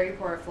doing dirty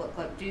pour or flip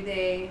clip? Do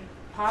they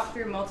pop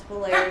through multiple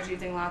layers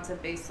using lots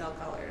of base cell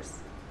colors?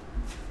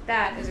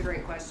 That is a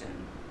great question.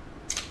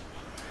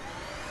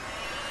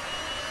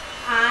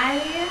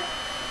 I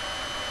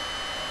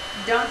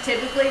don't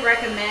typically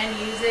recommend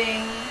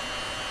using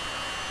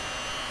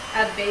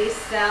a base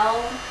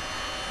cell.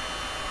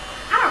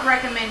 I don't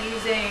recommend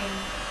using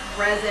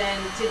resin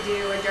to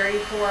do a dirty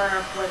pour or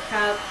a flip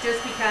cup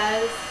just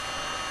because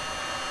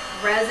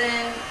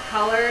resin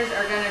colors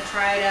are going to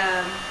try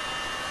to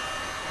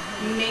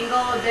mingle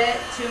a bit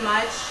too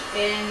much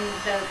in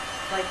the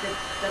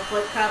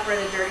flip cup or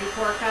the dirty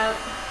pour cup.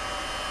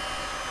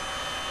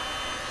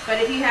 But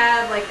if you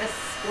have like a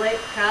split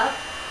cup,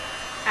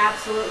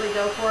 absolutely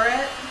go for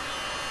it.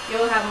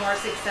 You'll have more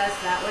success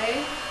that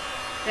way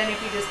than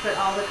if you just put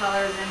all the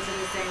colors into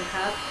the same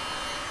cup.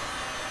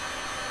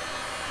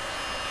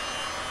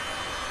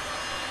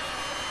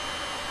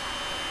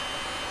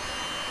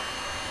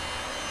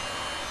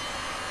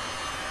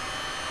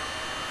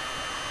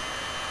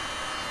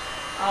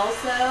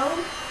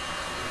 Also,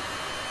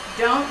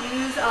 don't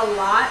use a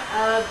lot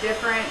of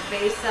different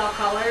base cell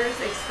colors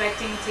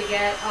expecting to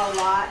get a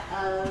lot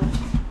of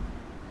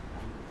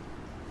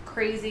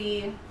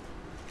crazy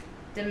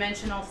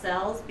dimensional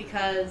cells,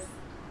 because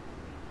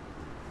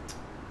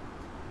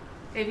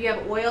If you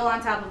have oil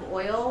on top of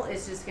oil,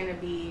 it's just going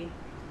to be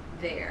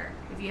there.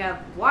 If you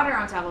have water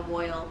on top of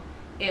oil,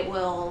 it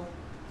will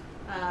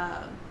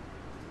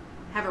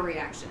have a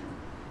reaction.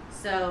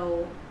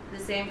 So the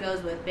same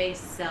goes with base,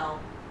 cell,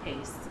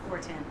 paste, or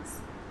tints.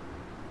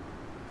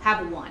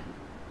 Have one,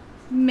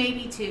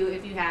 maybe two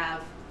if you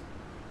have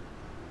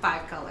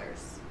 5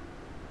 colors,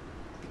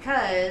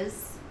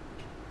 because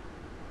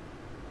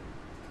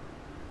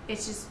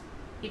it's just,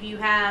 if you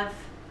have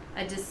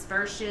a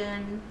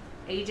dispersion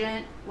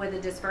agent with a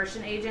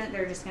dispersion agent,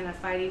 they're just going to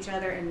fight each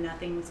other and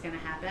nothing's going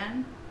to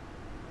happen,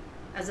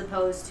 as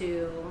opposed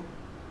to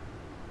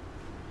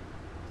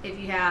if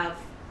you have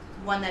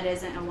one that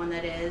isn't and one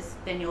that is,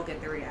 then you'll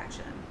get the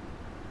reaction.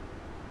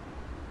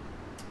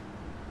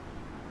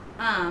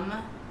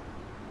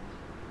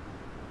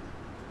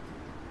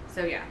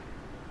 So yeah.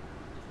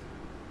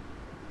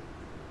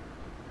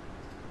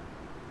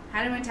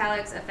 How do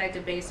metallics affect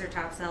a base or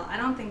top cell? I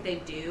don't think they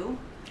do.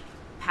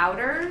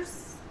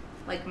 Powders,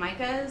 like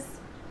micas,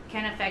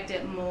 can affect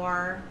it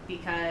more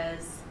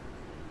because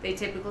they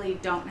typically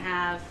don't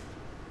have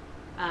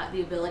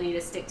the ability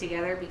to stick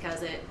together,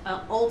 because it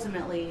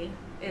ultimately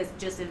is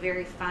just a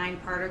very fine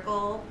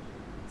particle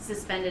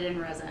suspended in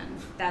resin.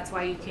 That's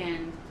why you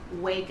can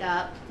wake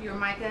up your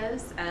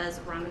micas, as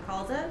Rhonda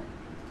calls it.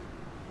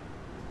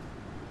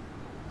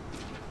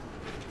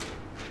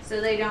 So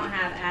they don't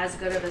have as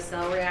good of a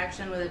cell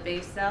reaction with a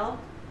base cell,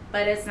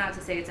 but it's not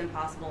to say it's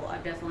impossible.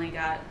 I've definitely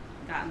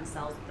gotten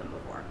cells with them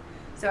before.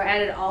 So I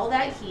added all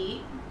that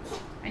heat,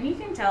 and you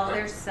can tell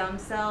there's some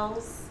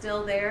cells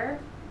still there,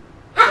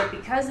 but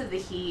because of the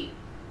heat,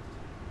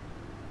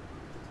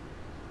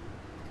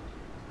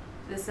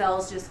 the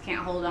cells just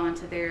can't hold on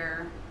to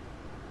their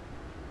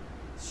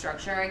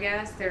structure, I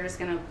guess. They're just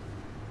gonna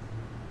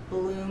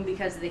bloom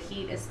because the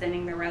heat is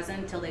thinning the resin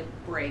until they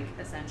break,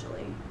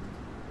 essentially.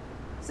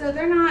 So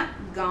they're not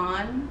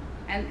gone,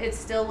 and it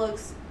still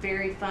looks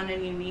very fun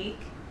and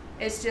unique.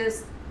 It's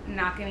just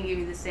not going to give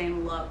you the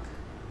same look,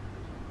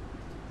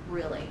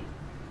 really.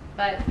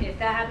 But if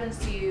that happens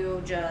to you,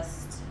 I'm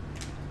just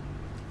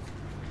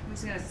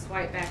going to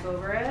swipe back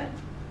over it.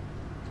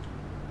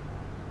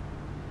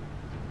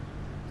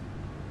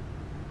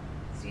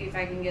 See if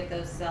I can get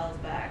those cells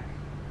back.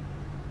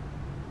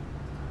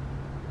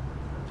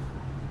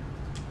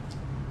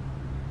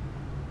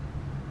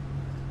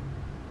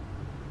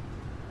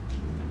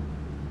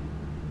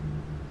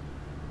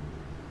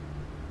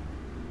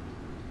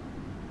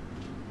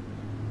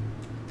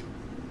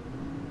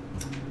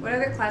 What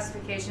other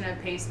classification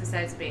of paste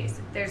besides base?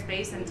 There's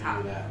base and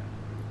top. I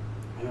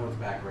know it's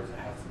backwards. It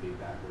has to be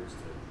backwards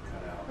to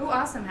cut out. Oh,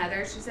 awesome,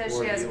 Heather. She says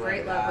she has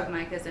great luck with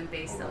micas and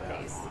base cell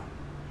paste.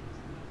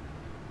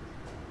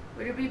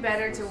 Would it be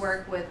better to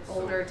work with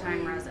older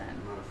time resin?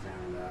 I'm not a fan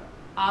of that.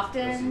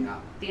 Often,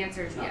 the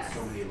answer is not yes.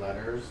 So many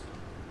letters.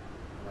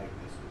 I like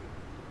this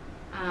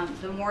one.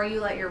 The more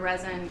you let your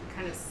resin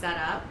kind of set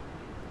up,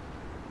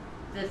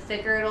 the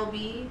thicker it'll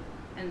be,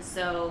 and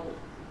so,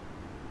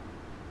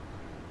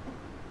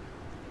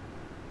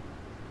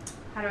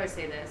 how do I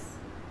say this?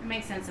 It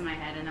makes sense in my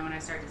head, and then when I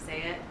start to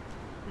say it,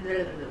 blah,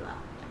 blah, blah,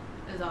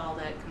 blah, is all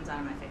that comes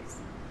out of my face.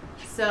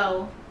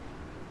 So,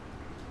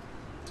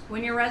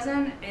 when your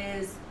resin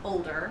is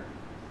older,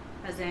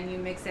 as in you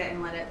mix it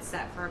and let it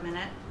set for a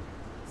minute.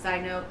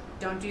 Side note,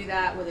 don't do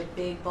that with a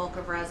big bulk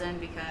of resin,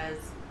 because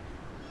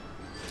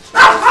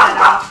it'll set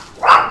off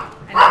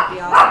and it'll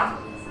be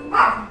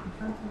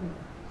awesome.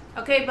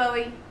 Okay,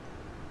 Bowie.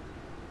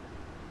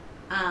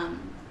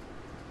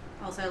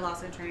 Also, I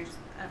lost my train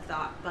of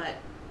thought, but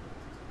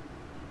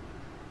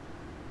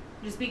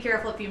just be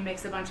careful if you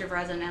mix a bunch of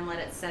resin and let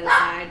it set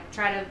aside.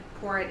 Try to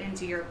pour it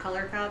into your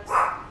color cups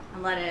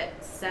and let it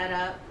set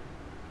up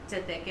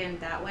to thicken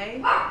that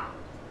way,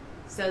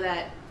 so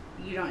that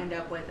you don't end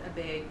up with a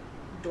big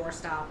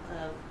doorstop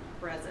of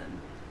resin.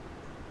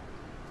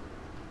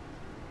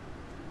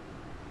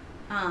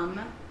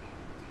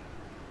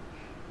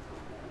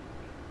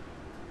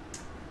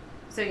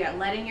 So yeah,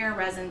 letting your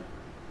resin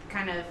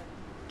kind of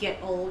get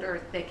old or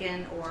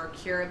thicken or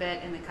cure a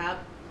bit in the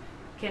cup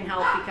can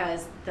help,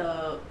 because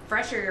the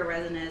fresher your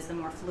resin is, the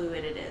more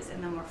fluid it is.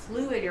 And the more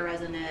fluid your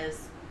resin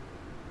is,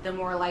 the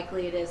more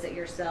likely it is that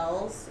your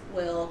cells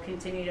will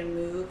continue to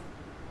move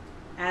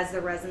as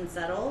the resin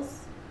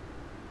settles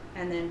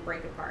and then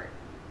break apart.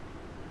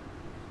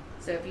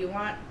 So if you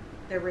want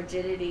the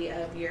rigidity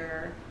of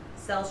your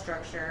cell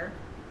structure,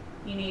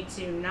 you need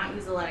to not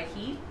use a lot of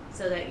heat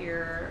so that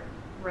your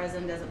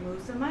resin doesn't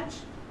move so much,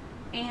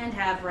 and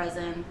have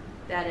resin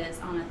that is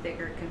on a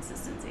thicker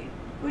consistency,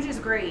 which is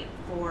great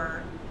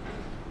for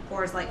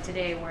pours like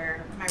today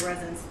where my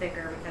resin's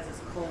thicker because it's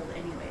cold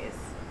anyways.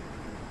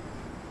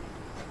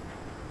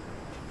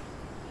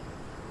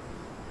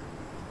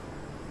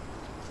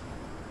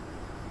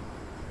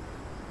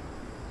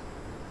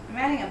 I'm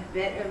adding a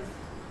bit of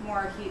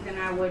more heat than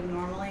I would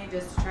normally,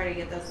 just to try to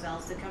get those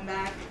cells to come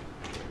back.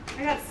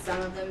 I got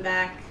some of them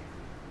back,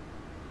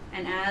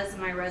 and as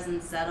my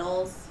resin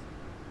settles,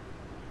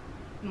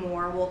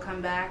 more will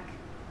come back.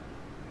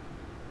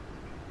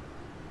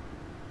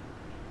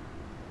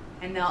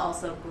 and they'll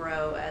also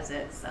grow as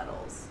it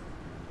settles.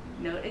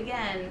 Note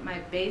again, my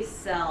base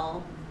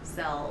cells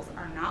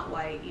are not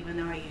white, even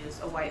though I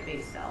used a white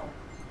base cell.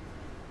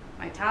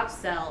 My top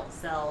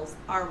cells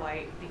are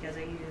white because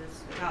I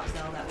used a top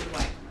cell that was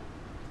white.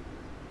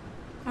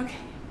 Okay.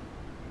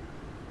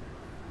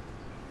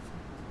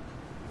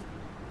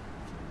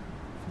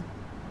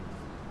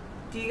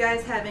 Do you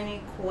guys have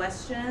any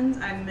questions?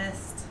 I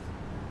missed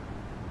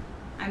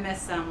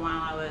some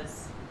while I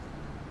was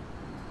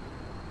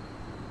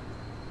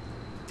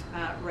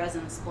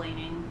resin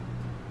splaining.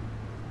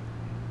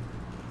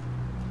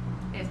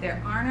 If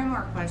there are no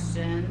more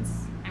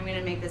questions, I'm going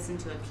to make this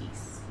into a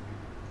piece.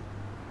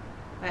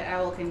 But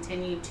I will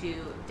continue to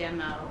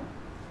demo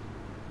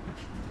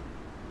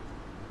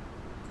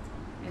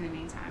in the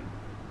meantime.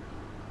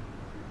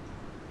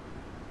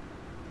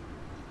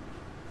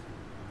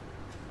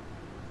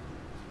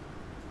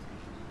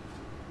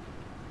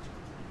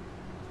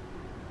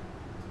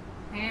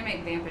 I'm going to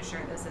make Vamp a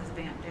shirt that says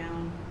Vamp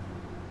down.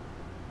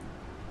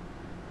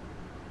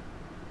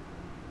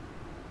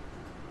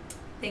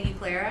 Thank you,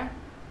 Clara.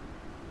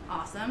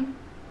 Awesome.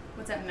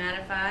 What's up,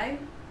 Mattify?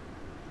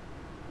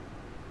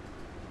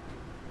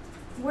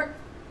 We're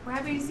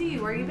happy to see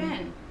you. Where you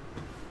been?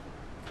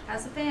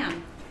 How's the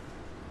fam?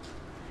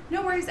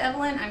 No worries,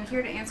 Evelyn. I'm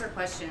here to answer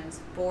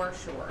questions for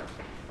sure.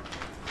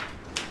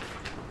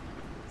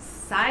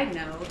 Side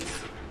note,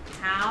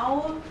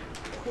 how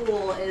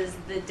cool is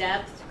the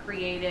depth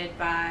created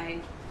by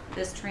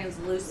this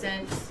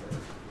translucent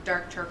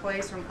dark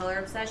turquoise from Color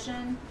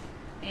Obsession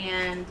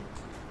and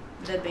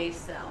the base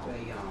cell?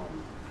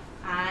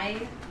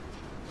 I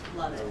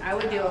love it. I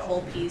would do a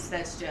whole piece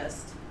that's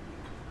just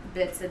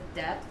bits of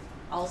depth.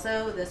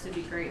 Also, this would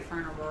be great for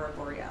an Aurora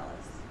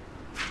Borealis.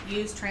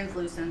 Use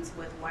translucents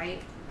with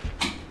white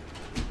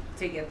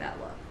to get that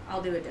look.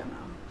 I'll do a demo.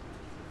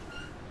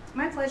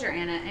 My pleasure,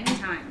 Anna.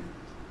 Anytime.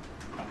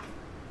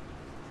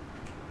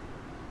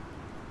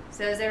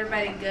 So is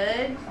everybody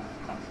good?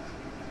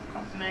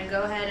 I'm going to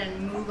go ahead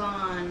and move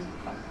on.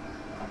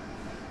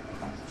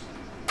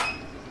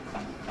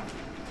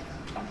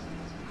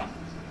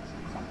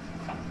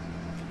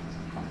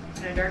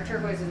 And dark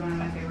turquoise is one of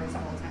my favorites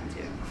of all time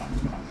too.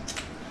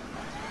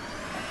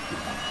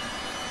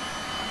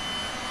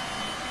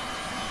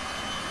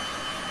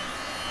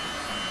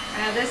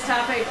 This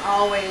topic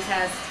always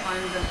has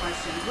tons of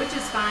questions, which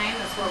is fine.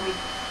 That's what we,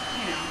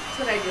 that's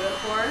what I do it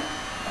for.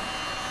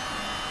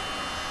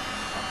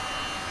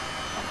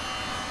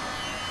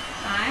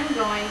 I'm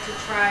going to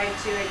try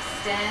to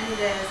extend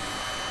this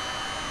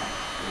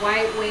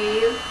white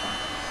wave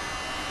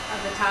of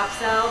the top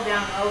cell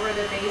down over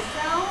the base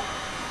cell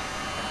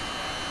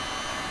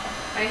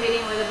by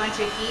hitting with a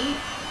bunch of heat.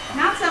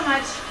 Not so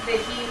much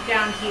the heat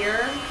down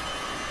here,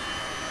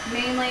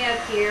 mainly up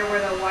here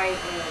where the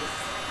white is.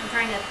 I'm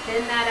trying to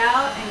thin that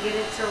out and get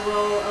it to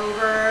roll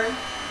over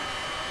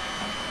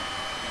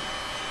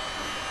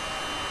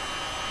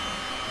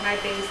my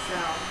base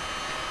cell.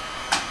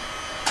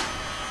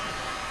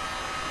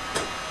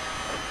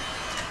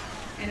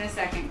 In a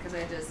second, because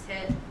I just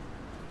hit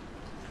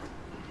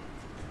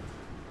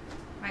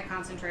my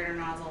concentrator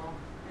nozzle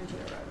into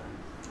the resin.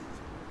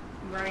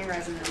 Burning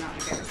resin is not my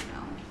favorite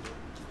smell.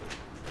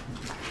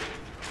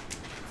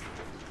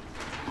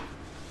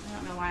 I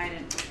don't know why I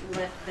didn't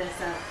lift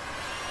this up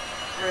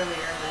earlier,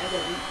 but I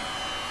didn't.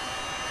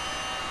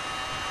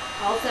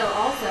 Also,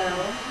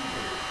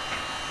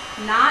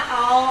 not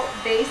all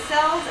base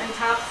cells and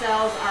top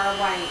cells are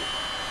white.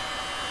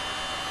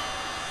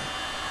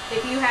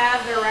 If you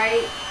have the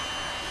right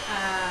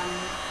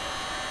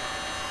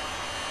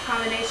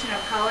combination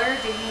of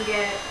colors, you can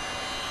get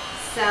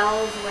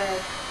cells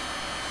with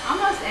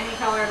almost any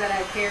color that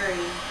I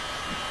carry.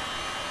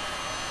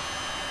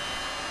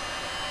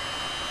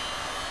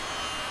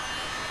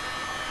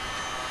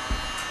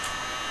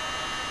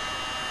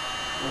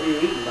 What are you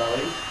eating,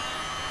 Bowie?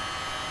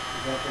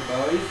 Is that for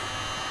Bowie?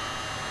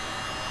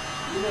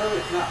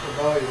 It's not for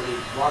Bowie when he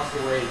walks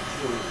away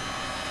chewing.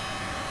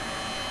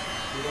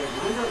 He's like,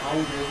 mind your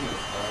own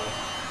business, bro.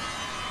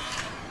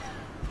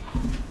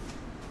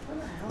 Where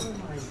the hell did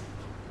my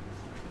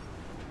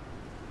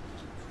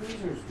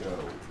tweezers go?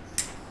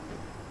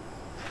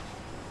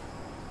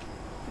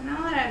 Now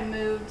that I've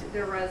moved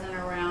the resin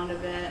around a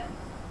bit,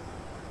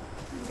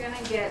 I'm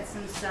gonna get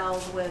some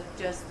cells with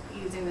just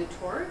using the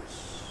torch.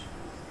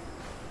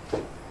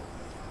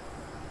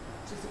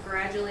 Just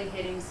gradually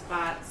hitting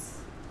spots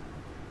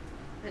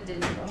that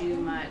didn't do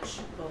much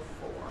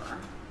before.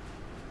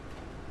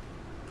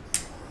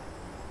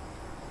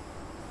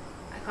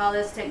 I call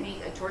this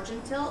technique a torch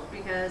and tilt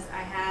because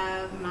I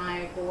have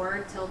my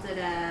board tilted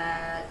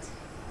at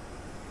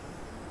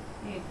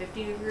maybe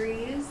 50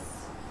 degrees.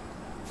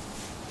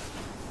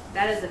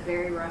 That is a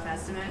very rough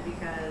estimate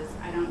because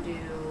I don't do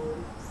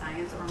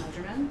science or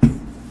measurements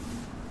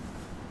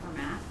or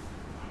math.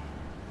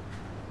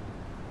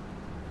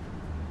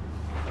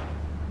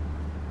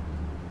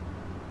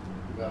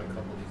 We got a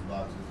couple of these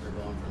boxes. They're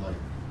going for like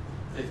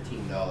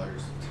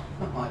 $15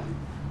 on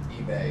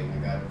eBay, and I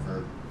got it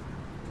for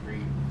 $3.50.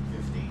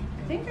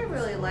 think I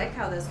really like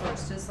how this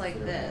looks just like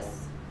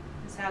this.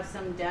 Just have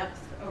some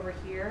depth over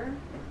here.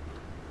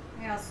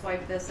 Maybe I'll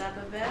swipe this up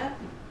a bit.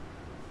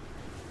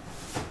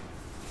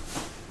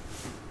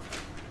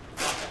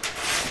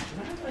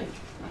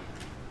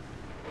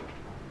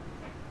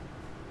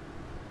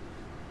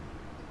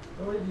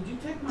 Bowie, did you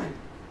take my...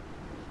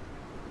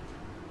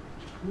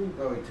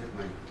 Bowie took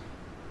my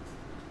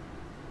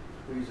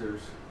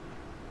tweezers.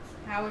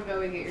 How would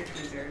Bowie get your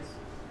tweezers?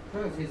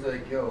 Because he's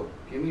like, yo,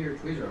 give me your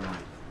tweezer. I'm like,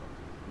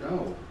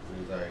 no. And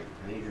he's like,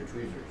 I need your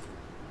tweezers.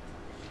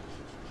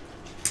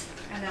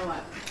 And then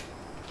what?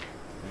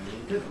 And then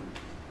he took them.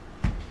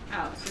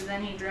 Oh, so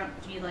then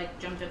he like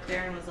jumped up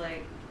there and was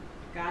like,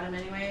 got him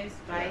anyways,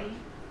 bye. Yeah.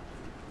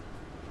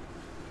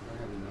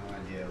 I have no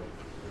idea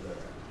where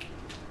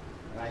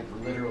they're at.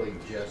 I literally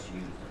just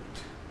used them.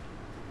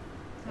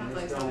 Sounds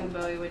like something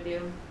Bowie would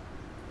do.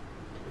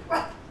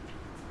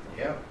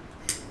 Yep.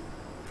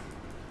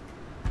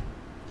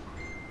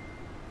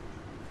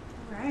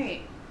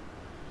 Right.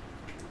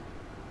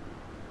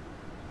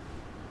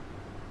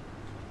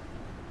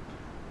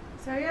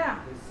 So yeah,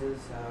 This is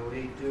how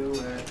we do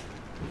it.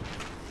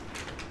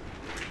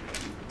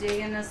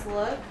 digging this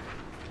look.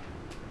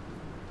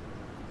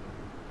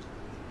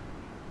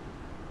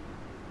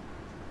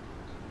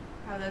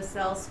 How the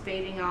cell's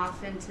fading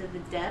off into the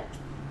depth,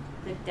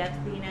 the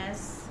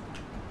depthiness.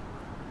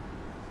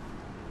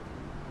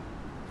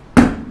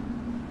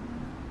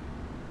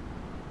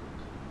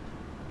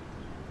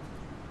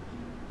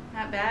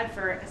 Not bad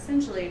for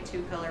essentially a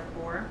 2-color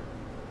pour.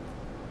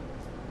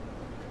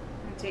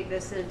 I'm gonna take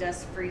this to the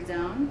dust-free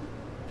zone.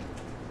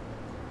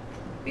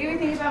 What do you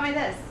think about my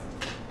this?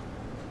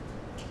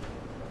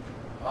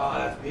 Oh,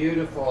 that's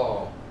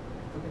beautiful.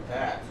 Look at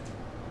that.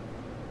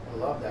 I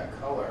love that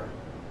color.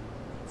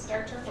 It's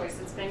dark turquoise.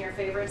 It's been your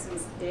favorite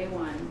since day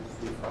one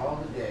Since all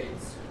the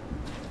days.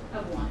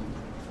 of one.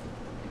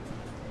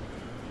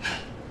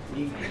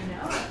 You I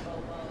know,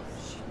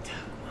 Bobos. She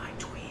took my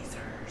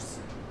tweezers.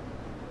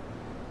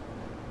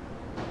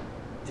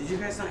 Did you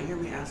guys not hear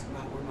me ask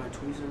about where my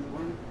tweezers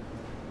were?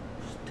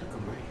 She took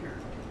them right here.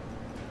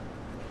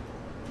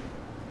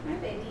 Hi,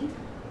 baby.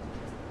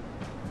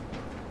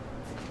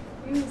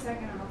 Give me a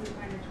second. I'll help you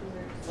find your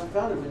tweezers. I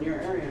found them in your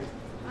area.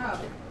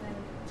 Oh, then.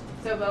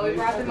 So Bowie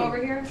brought them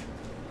over here?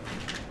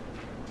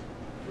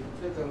 She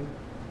took them.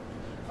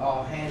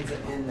 All hands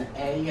in the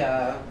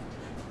air.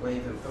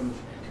 Waving from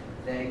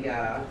the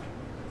air.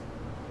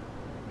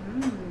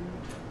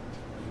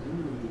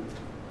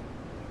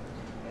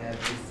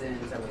 Ever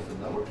since I was a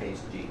lowercase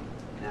G.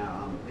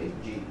 Now I'm a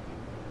big G.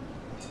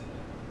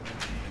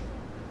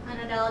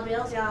 $100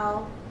 bills,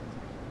 y'all.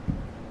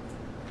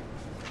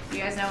 You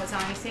guys know what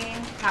song he's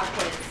singing? Pop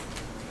quiz.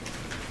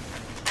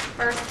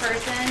 First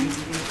person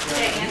to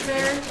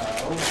answer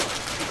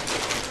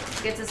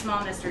Oh. gets a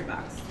small mystery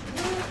box.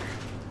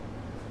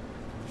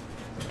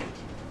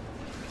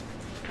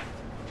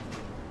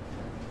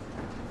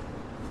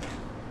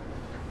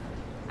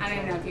 I don't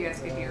even know if you guys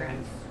could hear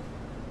him.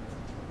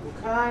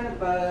 What kind of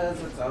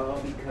buzz? It's all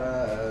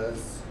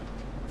because.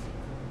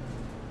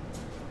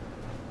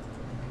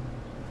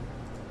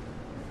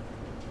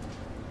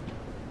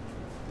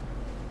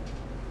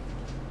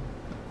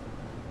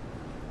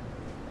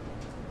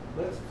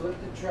 Let's flip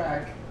the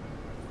track.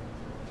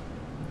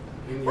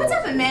 What's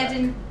up,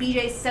 Imagine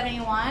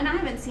BJ71? I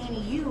haven't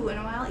seen you in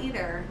a while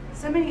either.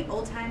 So many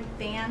old-time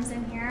fans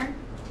in here.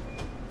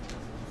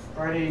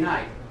 Friday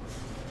night.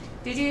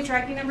 Did you get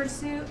tracking numbers,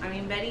 Sue? I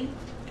mean, Betty?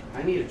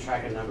 I need a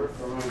tracking number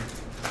for them.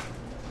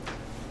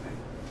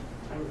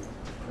 I'm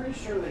pretty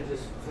sure they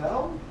just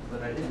fell,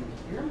 but I didn't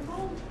hear them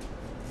fall.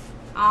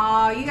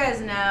 Oh, you guys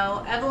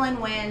know.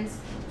 Evelyn wins.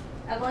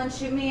 Evelyn,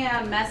 shoot me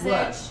a message.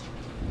 What?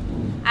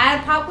 I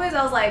had pop quiz.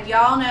 I was like,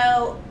 y'all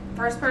know,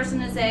 first person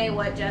to say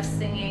what Jeff's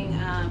singing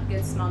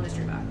gets a small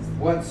mystery box.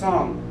 What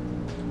song?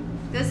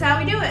 This is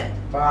how we do it.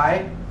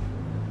 By?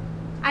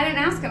 I didn't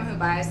ask him who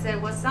by. I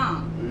said, what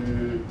song?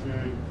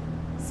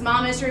 Mm-hmm.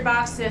 Small mystery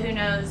box to who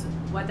knows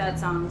what that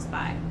song's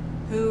by.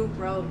 Who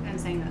wrote and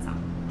sang that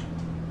song.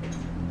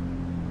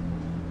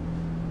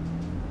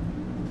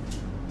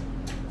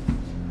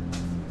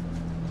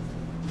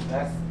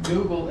 That's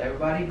Google.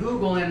 Everybody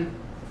Googling.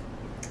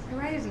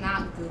 Everybody's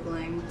not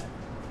Googling.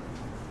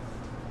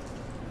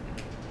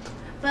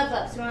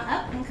 Bubs, you want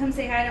up and come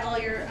say hi to all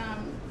your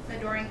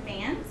adoring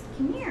fans?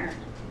 Come here.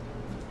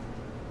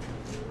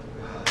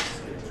 Oh, this is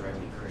going to drive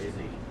me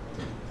crazy.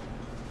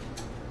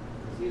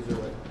 These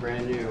are like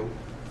brand new.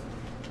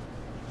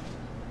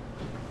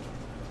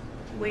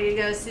 Way to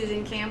go,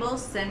 Susan Campbell.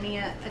 Send me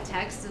a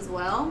text as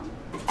well.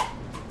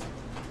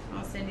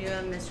 I'll send you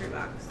a mystery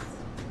box.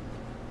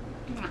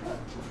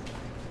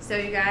 So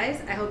you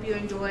guys, I hope you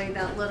enjoyed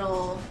that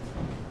little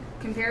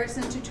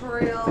comparison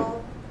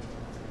tutorial.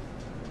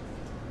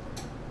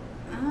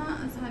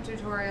 It's not a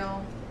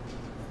tutorial.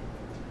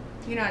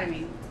 You know what I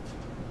mean.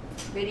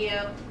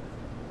 Video.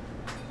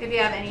 If you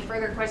have any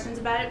further questions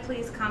about it,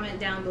 please comment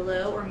down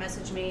below or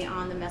message me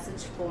on the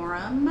message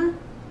forum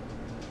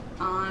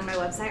on my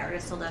website,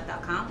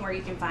 artistilldeath.com, where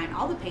you can find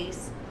all the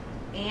paste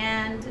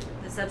and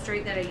the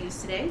substrate that I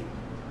used today.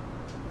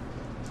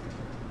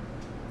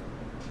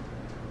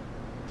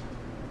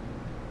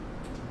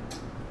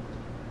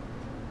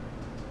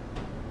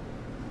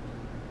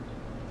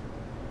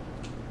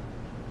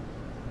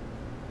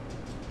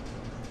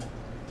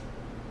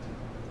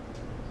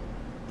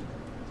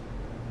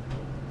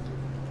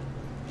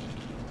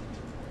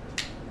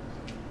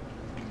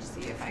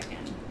 See if I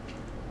can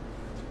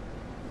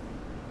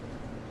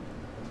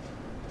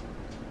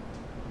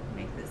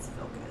make this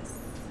focus.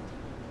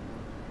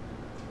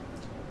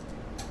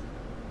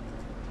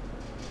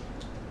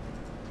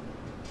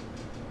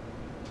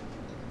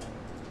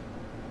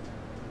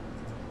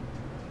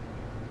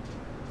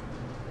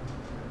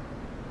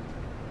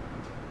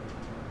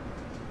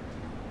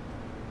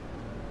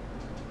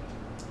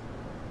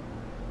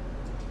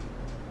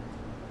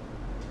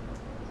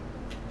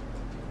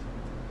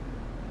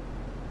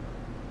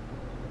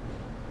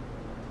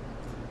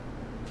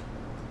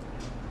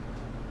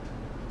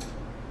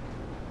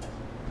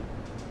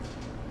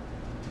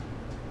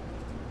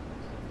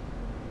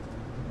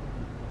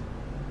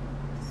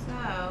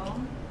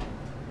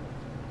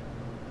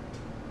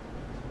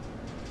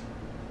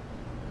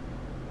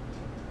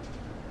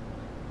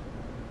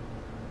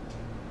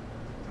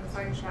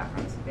 Like a shot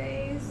from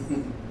space.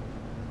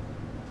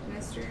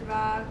 Mystery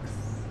box.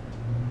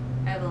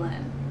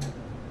 Evelyn.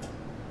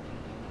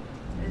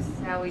 This is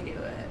how we do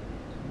it.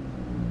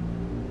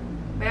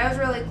 But I was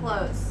really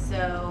close,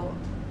 so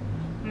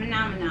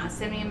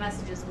send me a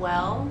message as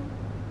well,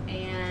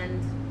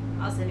 and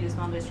I'll send you a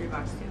small mystery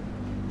box too.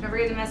 Don't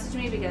forget to message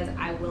me because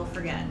I will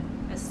forget.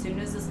 As soon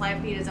as this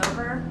live feed is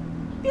over,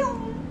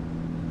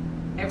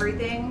 boom,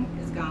 everything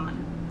is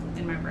gone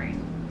in my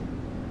brain.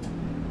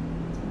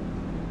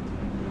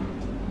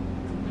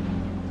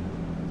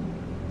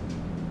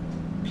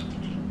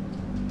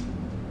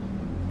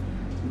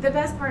 The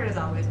best part is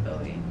always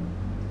Bowie.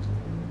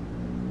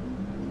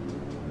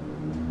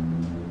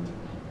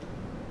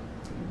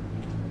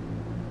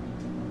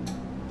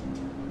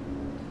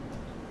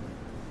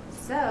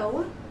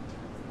 So,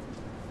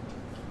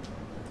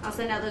 I'll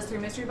send out those 3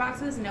 mystery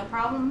boxes, no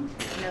problem,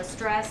 no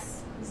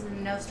stress. This is a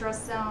no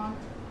stress zone,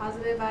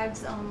 positive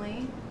vibes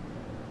only.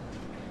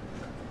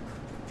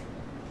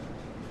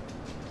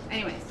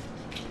 Anyways.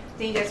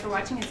 Thank you guys for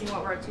watching and seeing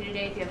what we're up to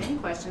today. If you have any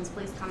questions,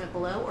 please comment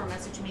below or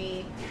message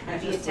me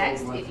via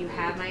text if you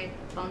have my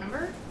phone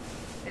number.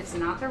 It's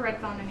not the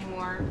red phone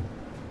anymore.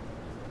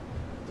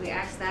 We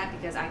asked that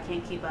because I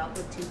can't keep up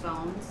with 2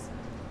 phones,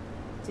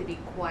 to be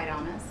quite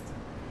honest.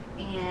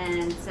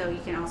 And so you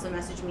can also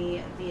message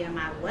me via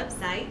my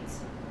website.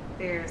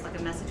 There's like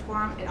a message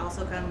form. It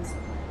also comes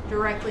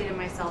directly to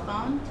my cell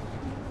phone.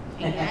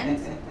 And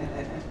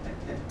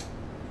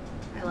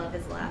I love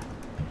his laugh.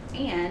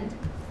 And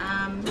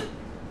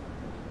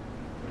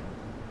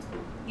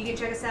you can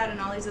check us out in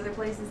all these other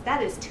places.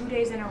 That is 2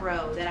 days in a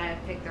row that I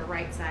have picked the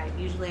right side.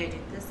 Usually I do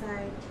this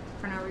side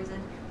for no reason.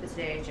 But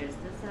today I chose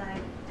this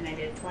side, and I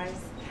did it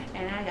twice,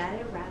 and I got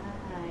it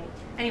right.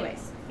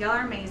 Anyways, y'all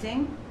are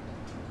amazing.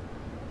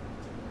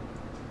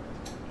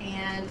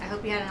 And I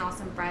hope you had an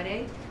awesome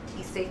Friday.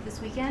 Be safe this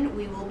weekend.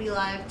 We will be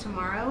live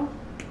tomorrow.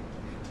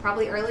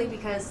 Probably early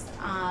because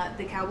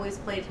the Cowboys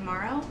play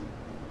tomorrow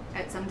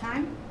at some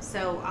time.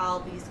 So I'll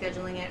be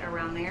scheduling it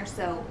around there.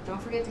 So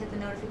don't forget to hit the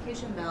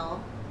notification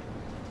bell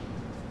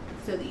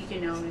so that you can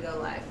know when we go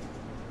live.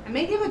 I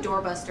may give a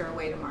doorbuster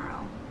away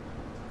tomorrow.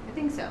 I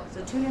think so.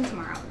 So tune in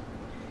tomorrow.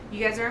 You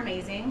guys are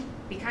amazing.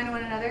 Be kind to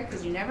one another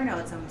because you never know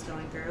what someone's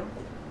going through.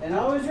 And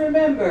always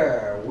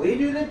remember, we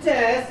do the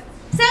test,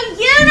 so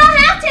you don't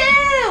have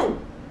to!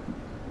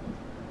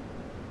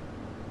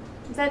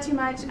 Is that too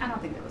much? I don't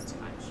think that was too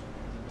much.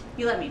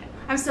 You let me know.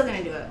 I'm still going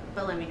to do it,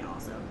 but let me know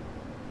also.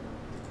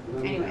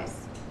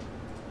 Anyways,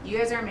 you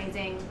guys are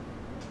amazing.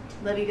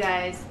 Love you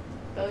guys.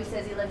 Bowie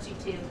says he loves you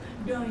too.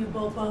 Know you,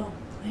 Bobo.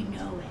 I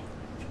know it.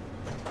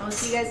 I'll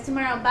see you guys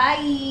tomorrow.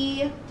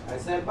 Bye. I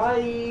said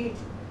bye.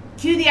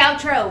 Cue the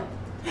outro.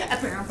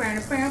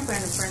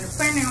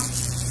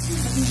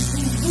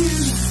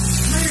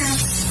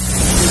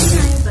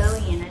 Tiny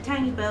Bowie and a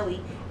tiny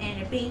Bowie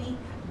and a baby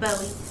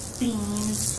Bowie beans.